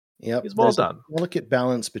that. Yep. He's well done. A delicate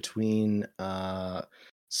balance between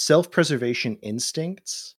self-preservation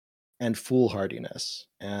instincts and foolhardiness.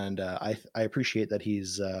 And I appreciate that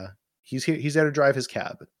he's here. He's there to drive his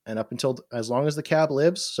cab, and up until as long as the cab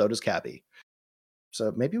lives, so does Cabby.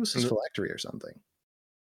 So maybe it was his phylactery or something.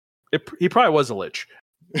 He probably was a lich.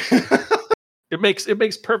 It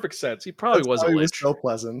makes perfect sense. He probably was a lich. He was so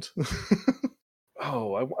pleasant.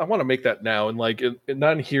 Oh, I want to make that now, and like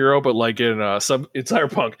not in Hero, but like in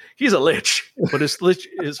Cyberpunk. He's a lich, but his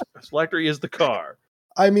phylactery is the car.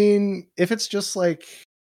 I mean, if it's just like,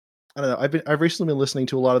 I don't know. I've recently been listening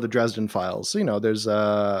to a lot of the Dresden Files. So,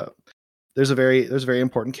 there's a very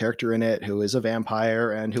important character in it who is a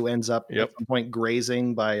vampire and who ends up at some point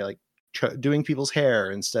grazing by like doing people's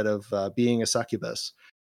hair instead of being a succubus.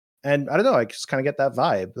 And I don't know, I just kind of get that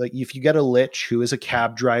vibe. Like if you get a lich who is a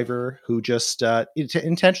cab driver who just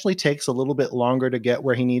intentionally takes a little bit longer to get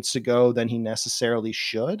where he needs to go than he necessarily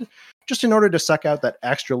should, just in order to suck out that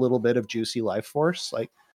extra little bit of juicy life force,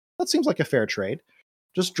 like that seems like a fair trade.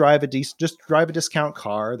 Just drive a discount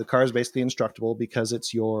car. The car is basically indestructible because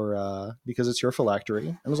it's your phylactery,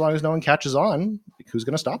 and as long as no one catches on, who's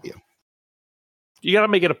going to stop you? You got to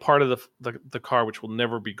make it a part of the car which will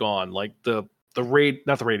never be gone, like not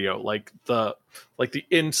the radio, like the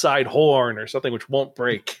inside horn or something which won't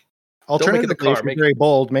break. Alternatively, if you're very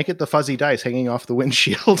bold, make it the fuzzy dice hanging off the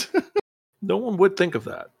windshield. No one would think of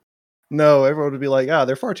that. No, everyone would be like,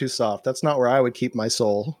 they're far too soft. That's not where I would keep my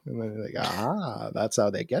soul. And then you're like, that's how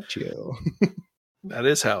they get you.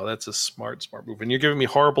 That's a smart move. And you're giving me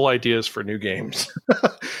horrible ideas for new games.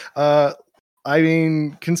 I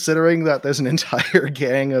mean, considering that there's an entire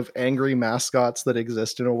gang of angry mascots that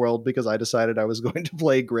exist in a world because I decided I was going to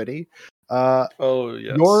play Gritty, Oh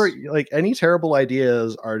yes. Your like any terrible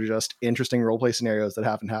ideas are just interesting roleplay scenarios that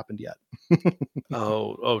haven't happened yet.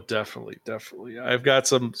 Oh, definitely. I've had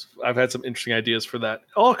some interesting ideas for that.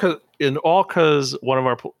 All because one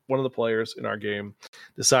of the players in our game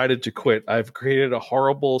decided to quit. I've created a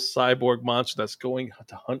horrible cyborg monster that's going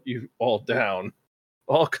to hunt you all down.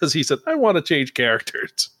 All because he said, "I want to change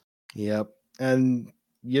characters." Yep. And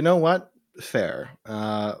you know what? Fair.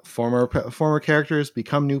 Former characters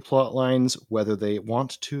become new plot lines whether they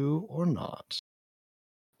want to or not.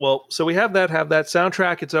 Well, so we have that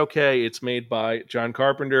soundtrack. It's okay. It's made by John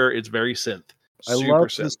Carpenter. It's very synth. I Super love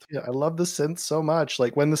this. synth. I love the synth so much.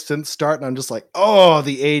 Like when the synths start, and I'm just like, oh,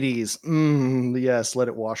 the '80s. Yes, let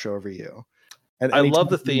it wash over you. And I love anytime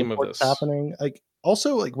the theme of what's this. happening. Like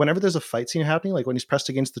also, like whenever there's a fight scene happening, like when he's pressed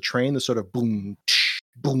against the train, the sort of boom, tsh,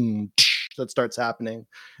 boom tsh, that starts happening.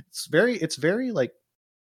 It's very like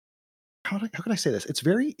how can I say this?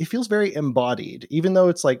 It feels very embodied, even though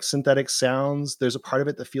it's like synthetic sounds. There's a part of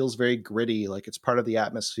it that feels very gritty, like it's part of the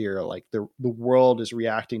atmosphere. Like the world is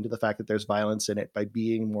reacting to the fact that there's violence in it by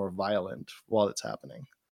being more violent while it's happening.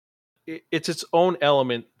 It's its own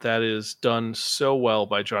element that is done so well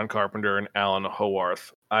by John Carpenter and Alan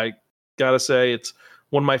Howarth. I gotta say, it's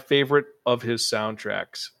one of my favorite of his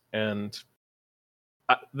soundtracks, and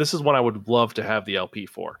this is one I would love to have the LP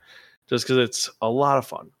for, just because it's a lot of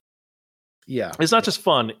fun. Yeah, it's not just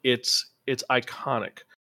fun; it's iconic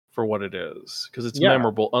for what it is, because it's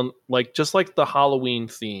memorable. Just like the Halloween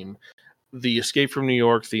theme, the Escape from New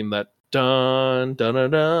York theme, that dun dun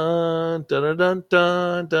dun dun dun dun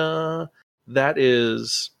dun dun. That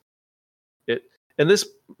is it. And this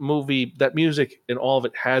movie, that music and all of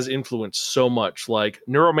it has influenced so much. Like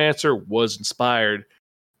Neuromancer was inspired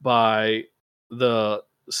by the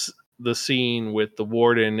scene with the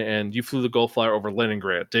warden and You Flew the Goldflower over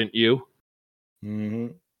Leningrad, didn't you? Mm-hmm.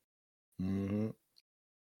 Mm-hmm.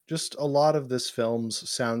 Just a lot of this film's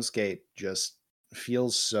soundscape just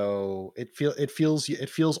feels so it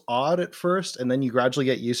feels odd at first, and then you gradually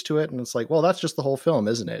get used to it, and it's like, well, that's just the whole film,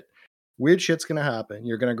 isn't it? Weird shit's gonna happen.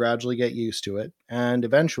 You're gonna gradually get used to it, and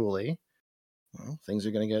eventually, well, things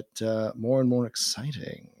are gonna get more and more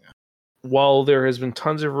exciting. While there has been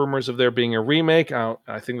tons of rumors of there being a remake,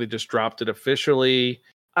 I think they just dropped it officially.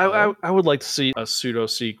 I would like to see a pseudo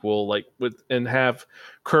sequel, and have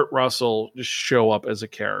Kurt Russell just show up as a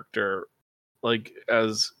character, like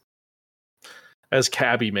as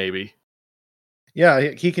Cabby, maybe.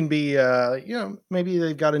 Yeah, he can be. Maybe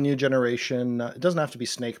they've got a new generation. It doesn't have to be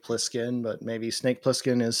Snake Plissken, but maybe Snake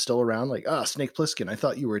Plissken is still around. Like, Snake Plissken, I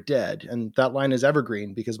thought you were dead, and that line is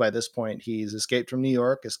evergreen because by this point he's escaped from New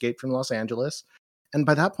York, escaped from Los Angeles, and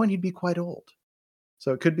by that point he'd be quite old.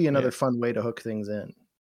 So it could be another fun way to hook things in.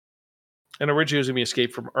 And originally it was going to be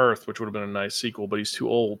Escape from Earth, which would have been a nice sequel, but he's too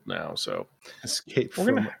old now. So Escape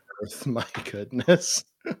from Earth, my goodness.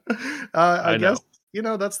 I guess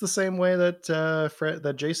that's the same way that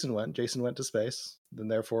that Jason went. Jason went to space, then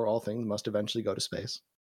therefore all things must eventually go to space.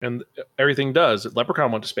 And everything does.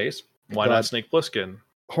 Leprechaun went to space. Why not Snake Plissken?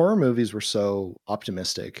 Horror movies were so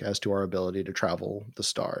optimistic as to our ability to travel the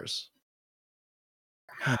stars.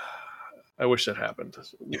 I wish that happened.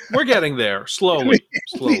 We're getting there slowly.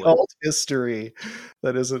 The alt history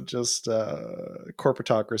that isn't just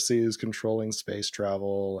corporatocracy is controlling space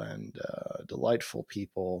travel and delightful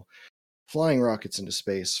people flying rockets into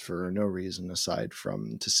space for no reason aside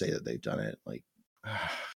from to say that they've done it. Like,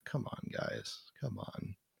 come on, guys, come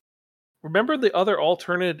on. Remember the other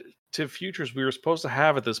alternative futures we were supposed to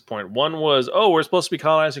have at this point? One was, we're supposed to be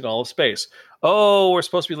colonizing all of space. We're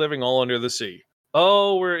supposed to be living all under the sea.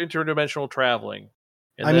 We're interdimensional traveling.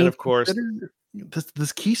 And of course,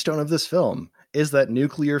 this keystone of this film is that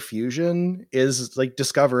nuclear fusion is like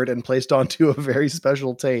discovered and placed onto a very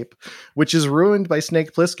special tape, which is ruined by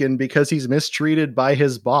Snake Plissken because he's mistreated by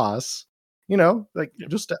his boss,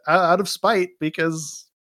 just out of spite because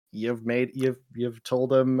you've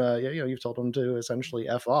told him, you've told him to essentially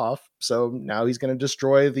F off. So now he's going to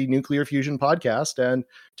destroy the nuclear fusion podcast, and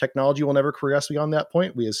technology will never progress beyond that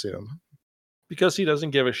point, we assume. Because he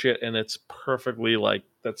doesn't give a shit, and it's perfectly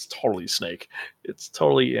that's totally Snake. It's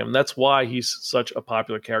totally him. That's why he's such a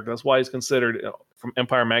popular character. That's why he's considered, from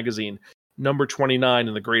Empire Magazine, number 29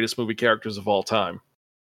 in the greatest movie characters of all time.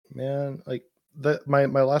 Man, my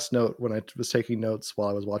last note when I was taking notes while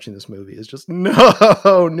I was watching this movie is just,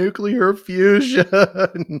 no, nuclear fusion.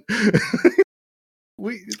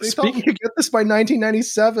 They thought we could get this by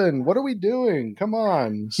 1997. What are we doing? Come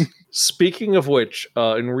on. Speaking of which,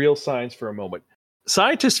 in real science for a moment,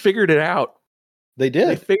 scientists figured it out. They did.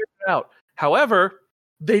 They figured it out. However,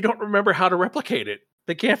 they don't remember how to replicate it.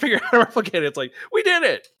 They can't figure out how to replicate it. It's like, we did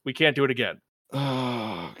it. We can't do it again.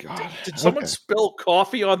 Oh God! Did someone spill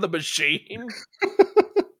coffee on the machine?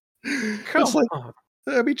 Come on.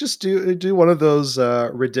 I mean, just do one of those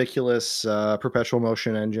ridiculous perpetual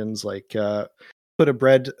motion engines, like put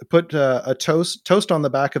a toast on the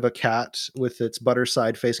back of a cat with its butter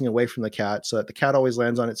side facing away from the cat, so that the cat always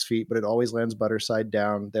lands on its feet, but it always lands butter side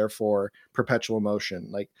down. Therefore, perpetual motion.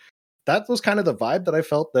 Like that was kind of the vibe that I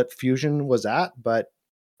felt that Fusion was at. But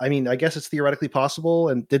I mean, I guess it's theoretically possible.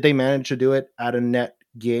 And did they manage to do it at a net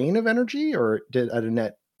gain of energy, or did at a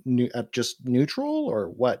net at just neutral, or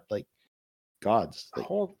what? Like, gods. Like,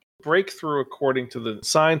 whole breakthrough according to the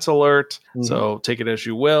science alert. So take it as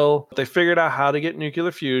you will. They figured out how to get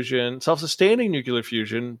nuclear fusion, self-sustaining nuclear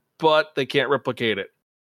fusion, but they can't replicate it.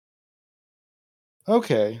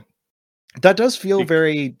 Okay. That does feel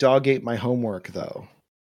very dog ate my homework, though.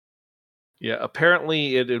 Yeah,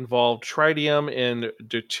 apparently it involved tritium and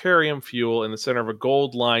deuterium fuel in the center of a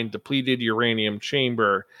gold-lined depleted uranium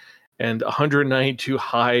chamber and 192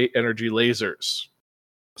 high-energy lasers.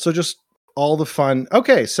 So just all the fun.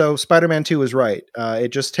 Okay, so Spider-Man 2 is right. It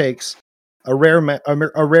just takes a rare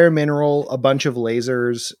mineral, a bunch of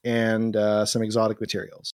lasers, and some exotic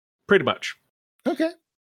materials. Pretty much. Okay.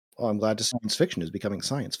 Well, I'm glad science fiction is becoming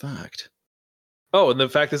science fact. Oh, and the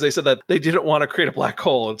fact is they said that they didn't want to create a black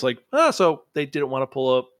hole. It's like, so they didn't want to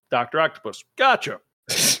pull up Dr. Octopus. Gotcha.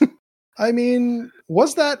 I mean,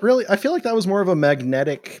 was that really? I feel like that was more of a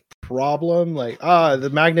magnetic problem. Like, the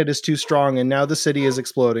magnet is too strong and now the city is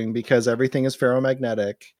exploding because everything is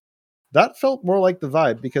ferromagnetic. That felt more like the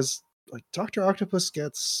vibe, because like Dr. Octopus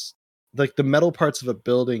gets like the metal parts of a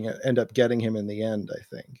building end up getting him in the end, I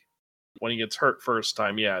think. When he gets hurt first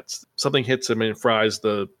time, it's something hits him and fries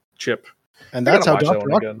the chip. And that's how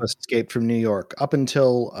Dr. Octopus escaped from New York up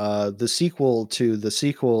until the sequel to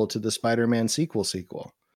the Spider-Man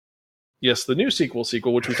sequel. Yes, the new sequel,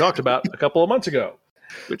 which we talked about a couple of months ago,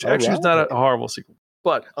 which actually is not a horrible sequel.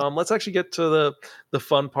 But let's actually get to the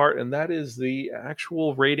fun part, and that is the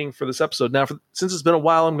actual rating for this episode. Now, since it's been a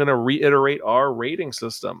while, I'm going to reiterate our rating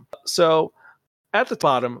system. So at the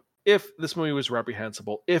bottom, if this movie was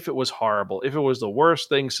reprehensible, if it was horrible, if it was the worst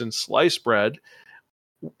thing since sliced bread,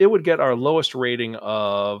 it would get our lowest rating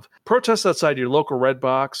of protest outside your local red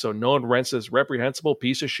box, so no one rents this reprehensible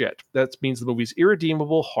piece of shit. That means the movie's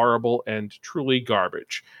irredeemable, horrible, and truly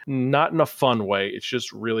garbage. Not in a fun way. It's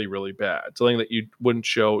just really, really bad. Something that you wouldn't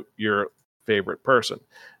show your favorite person.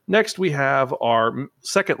 Next, we have our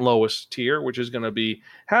second lowest tier, which is going to be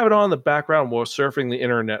have it on in the background while surfing the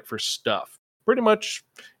internet for stuff. Pretty much,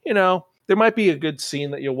 there might be a good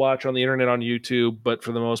scene that you'll watch on the internet on YouTube, but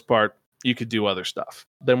for the most part, you could do other stuff.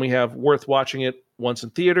 Then we have worth watching it once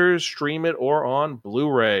in theaters, stream it, or on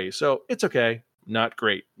Blu-ray. So it's okay. Not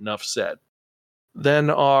great. Enough said.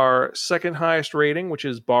 Then our second highest rating, which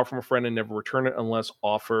is borrow from a friend and never return it unless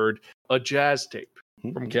offered a jazz tape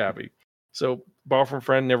from Cabby. So borrow from a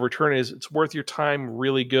friend, never return it. It's worth your time,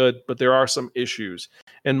 really good, but there are some issues.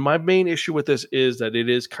 And my main issue with this is that it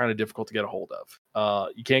is kind of difficult to get a hold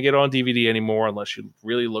of. You can't get it on DVD anymore unless you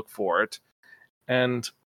really look for it. And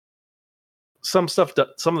some of the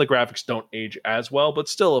graphics don't age as well, but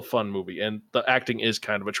still a fun movie. And the acting is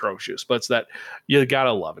kind of atrocious, but it's that you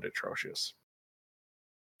gotta love it atrocious.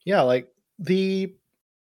 Yeah, like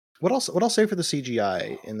what I'll say for the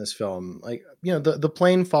CGI in this film, like, the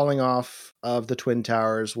plane falling off of the Twin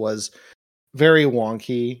Towers was very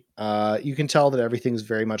wonky. You can tell that everything's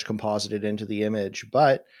very much composited into the image,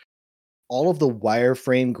 but all of the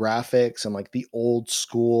wireframe graphics and like the old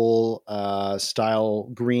school style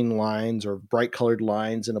green lines or bright colored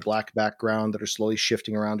lines in a black background that are slowly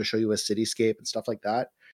shifting around to show you a cityscape and stuff like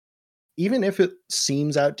that. Even if it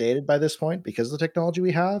seems outdated by this point, because of the technology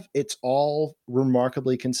we have, it's all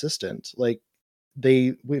remarkably consistent. Like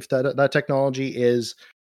that technology is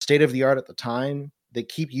state of the art at the time. They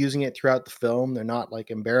keep using it throughout the film. They're not like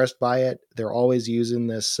embarrassed by it. They're always using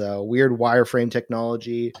this weird wireframe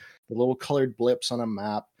technology, the little colored blips on a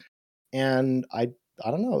map. And I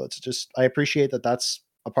don't know. It's just, I appreciate that that's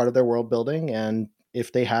a part of their world building. And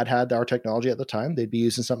if they had our technology at the time, they'd be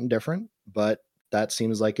using something different. But that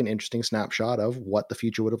seems like an interesting snapshot of what the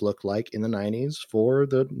future would have looked like in the 90s for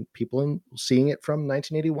the people seeing it from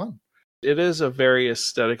 1981. It is a very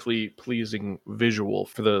aesthetically pleasing visual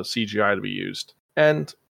for the CGI to be used.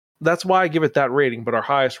 And that's why I give it that rating. But our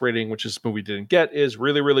highest rating, which this movie didn't get, is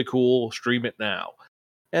really, really cool. Stream it now.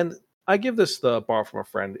 And I give this the borrow from a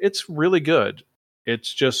friend. It's really good.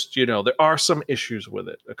 It's just, there are some issues with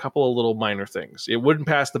it. A couple of little minor things. It wouldn't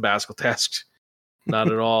pass the Baskel test.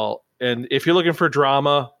 Not at all. And if you're looking for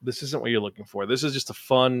drama, this isn't what you're looking for. This is just a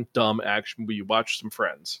fun, dumb action movie you watch with some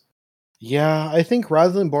friends. Yeah, I think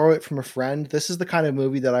rather than borrow it from a friend, this is the kind of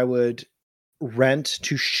movie that I would rent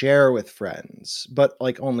to share with friends, but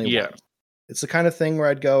like only once. It's the kind of thing where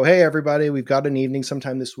I'd go, hey, everybody, we've got an evening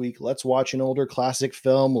sometime this week. Let's watch an older classic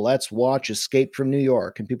film. Let's watch Escape from New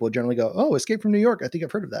York. And people would generally go, oh, Escape from New York. I think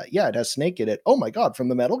I've heard of that. Yeah, it has Snake in it. Oh my God, from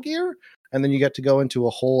the Metal Gear? And then you get to go into a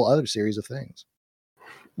whole other series of things.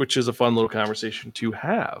 Which is a fun little conversation to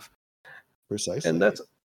have. Precisely. And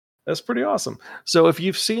that's pretty awesome. So if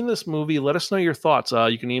you've seen this movie, let us know your thoughts.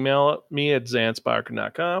 You can email me at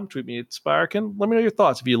zansparkin.com, tweet me at Sparkin. Let me know your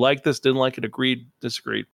thoughts. If you like this, didn't like it, agreed,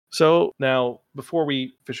 disagreed. So now, before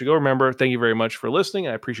we officially go, remember, thank you very much for listening.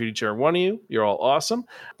 I appreciate each and every one of you. You're all awesome.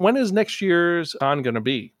 When is next year's con going to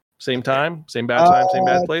be? Same time? Same bad time? Same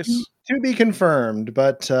bad place? To be confirmed,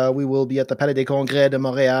 but we will be at the Palais des Congrès de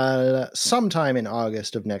Montréal sometime in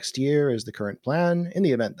August of next year is the current plan. In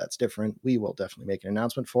the event that's different, we will definitely make an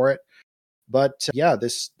announcement for it. But yeah,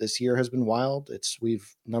 this year has been wild.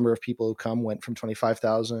 Number of people who come went from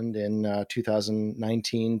 25,000 in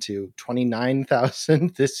 2019 to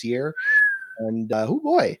 29,000 this year. And oh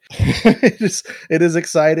boy, it is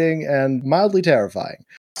exciting and mildly terrifying.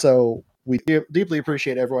 So we deeply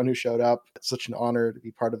appreciate everyone who showed up. It's such an honor to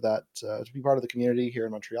be part of that, to be part of the community here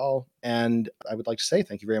in Montreal. And I would like to say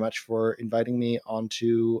thank you very much for inviting me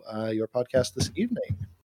onto your podcast this evening.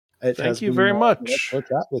 Thank you very much. I'll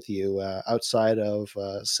chat with you outside of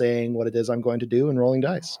saying what it is I'm going to do and rolling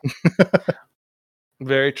dice.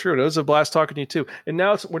 Very true. It was a blast talking to you too. And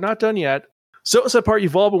now we're not done yet. So it's that part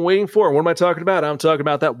you've all been waiting for. What am I talking about? I'm talking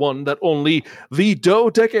about that one, that only, the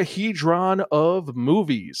dodecahedron of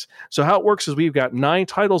movies. So how it works is we've got 9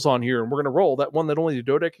 titles on here, and we're going to roll that one, that only, the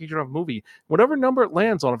dodecahedron of movie. Whatever number it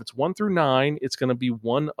lands on, if it's 1 through 9, it's going to be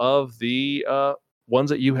one of the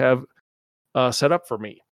ones that you have set up for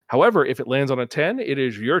me. However, if it lands on a 10, it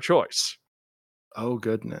is your choice. Oh,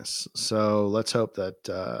 goodness. So let's hope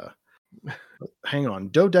that... hang on.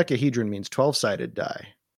 Dodecahedron means 12-sided die.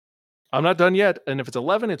 I'm not done yet. And if it's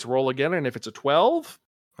 11, it's roll again. And if it's a 12,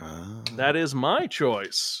 that is my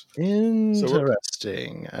choice.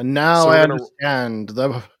 Interesting. And now I understand.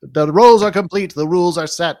 The roles are complete. The rules are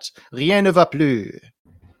set. Rien ne va plus.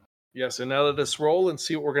 Yes, and now let us roll and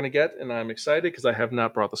see what we're going to get. And I'm excited because I have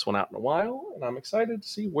not brought this one out in a while. And I'm excited to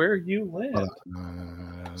see where you land.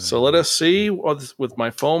 So let us see what with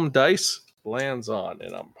my foam dice lands on.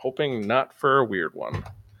 And I'm hoping not for a weird one.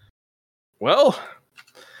 Well,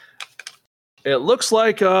 it looks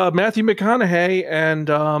like Matthew McConaughey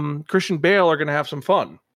and Christian Bale are going to have some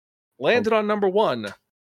fun. Landed on number 1.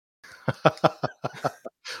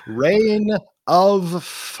 Reign of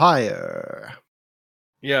Fire.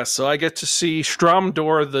 Yeah, so I get to see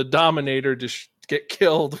Stromdor the Dominator just get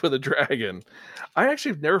killed with a dragon. I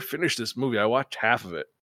actually have never finished this movie. I watched half of it.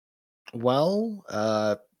 Well,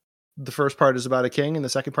 the first part is about a king and the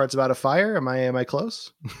second part's about a fire. Am I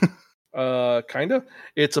close? Kind of.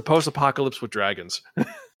 It's a post-apocalypse with dragons.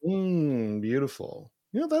 Beautiful.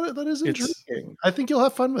 You know, that is intriguing. I think you'll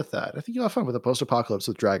have fun with that. I think you'll have fun with a post-apocalypse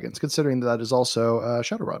with dragons, considering that is also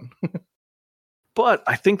Shadowrun. But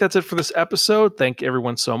I think that's it for this episode. Thank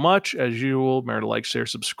everyone so much. As usual, remember to like, share,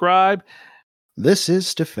 subscribe. This is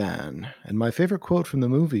Stefan, and my favorite quote from the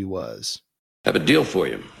movie was, I have a deal for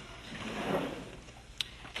you.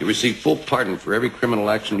 You receive full pardon for every criminal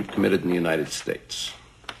action you've committed in the United States.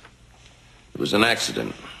 It was an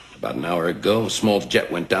accident. About an hour ago, a small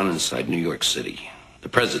jet went down inside New York City. The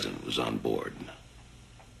president was on board.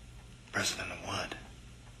 President of what?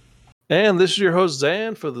 And this is your host,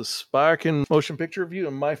 Zan, for the Sparkin Motion Picture Review.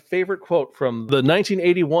 And my favorite quote from the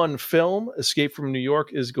 1981 film, Escape from New York,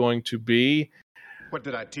 is going to be... What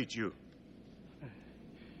did I teach you?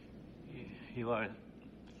 You are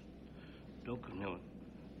Duke of New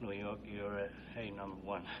York. You're a number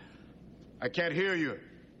 1. I can't hear you.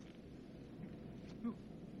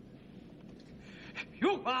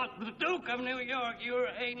 You are the Duke of New York. You're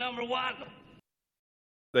a number 1.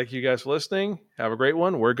 Thank you guys for listening. Have a great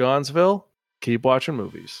one. We're Gonzville. Keep watching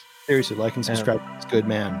movies. Seriously, like and subscribe. It's good,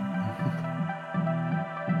 man.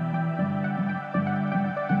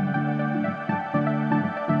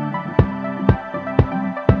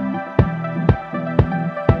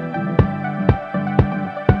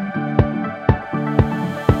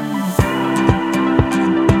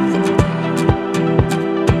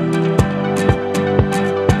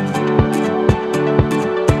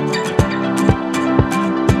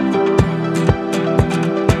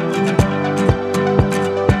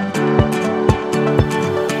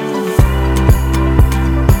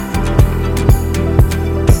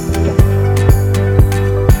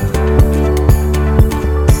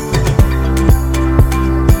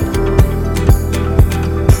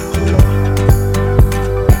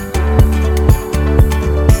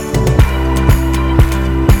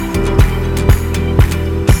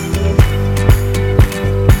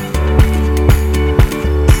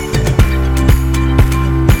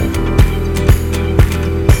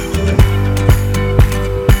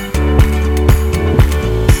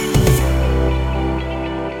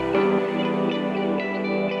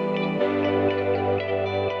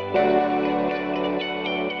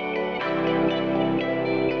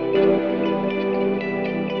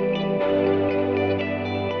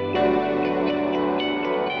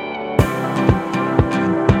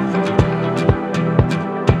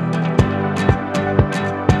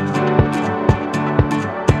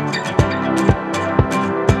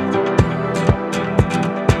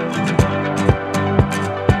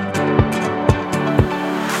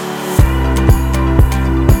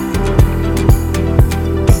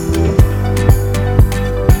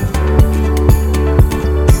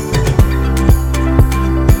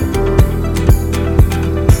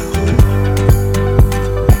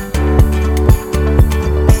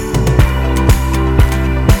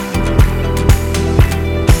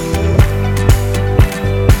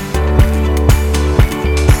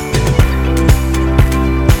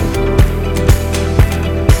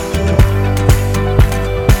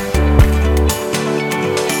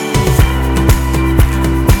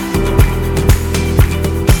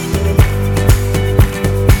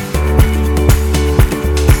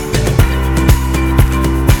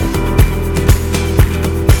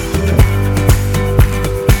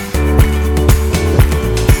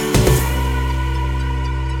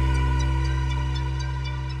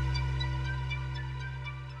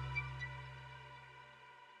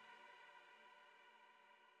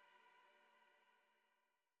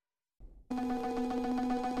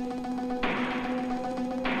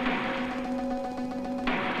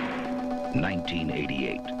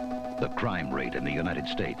 1988. The crime rate in the United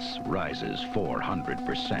States rises 400%.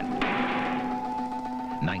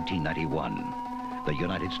 1991. The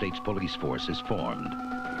United States Police Force is formed.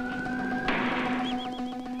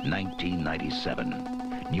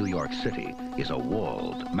 1997. New York City is a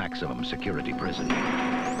walled maximum security prison.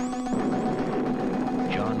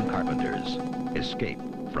 John Carpenter's Escape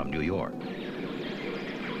from New York.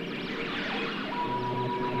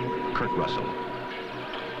 Kurt Russell.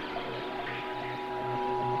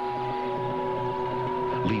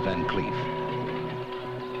 Lee Van Cleef.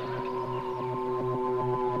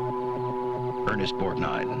 Ernest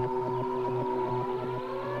Borgnine.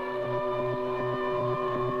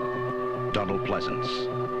 Donald Pleasance.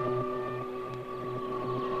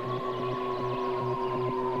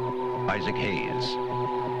 Isaac Hayes.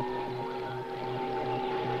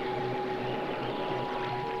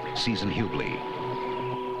 Season Hubley.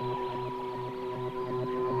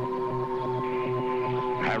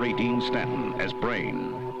 Harry Dean Stanton as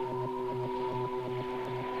Brain.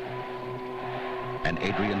 And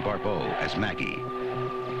Adrienne Barbeau as Maggie.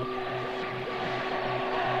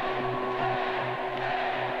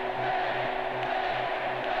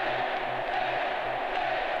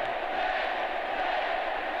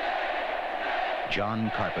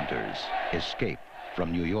 John Carpenter's Escape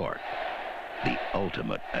from New York. The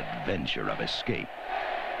ultimate adventure of escape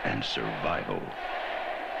and survival.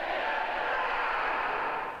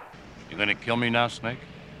 You gonna kill me now, Snake?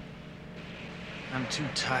 I'm too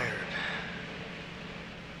tired.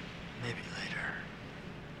 Maybe later.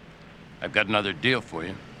 I've got another deal for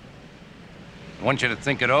you. I want you to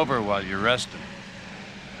think it over while you're resting.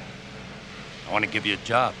 I want to give you a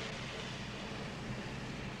job.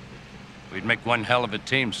 We'd make one hell of a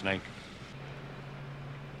team, Snake.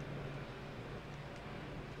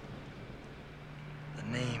 The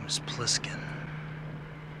name's Pliskin.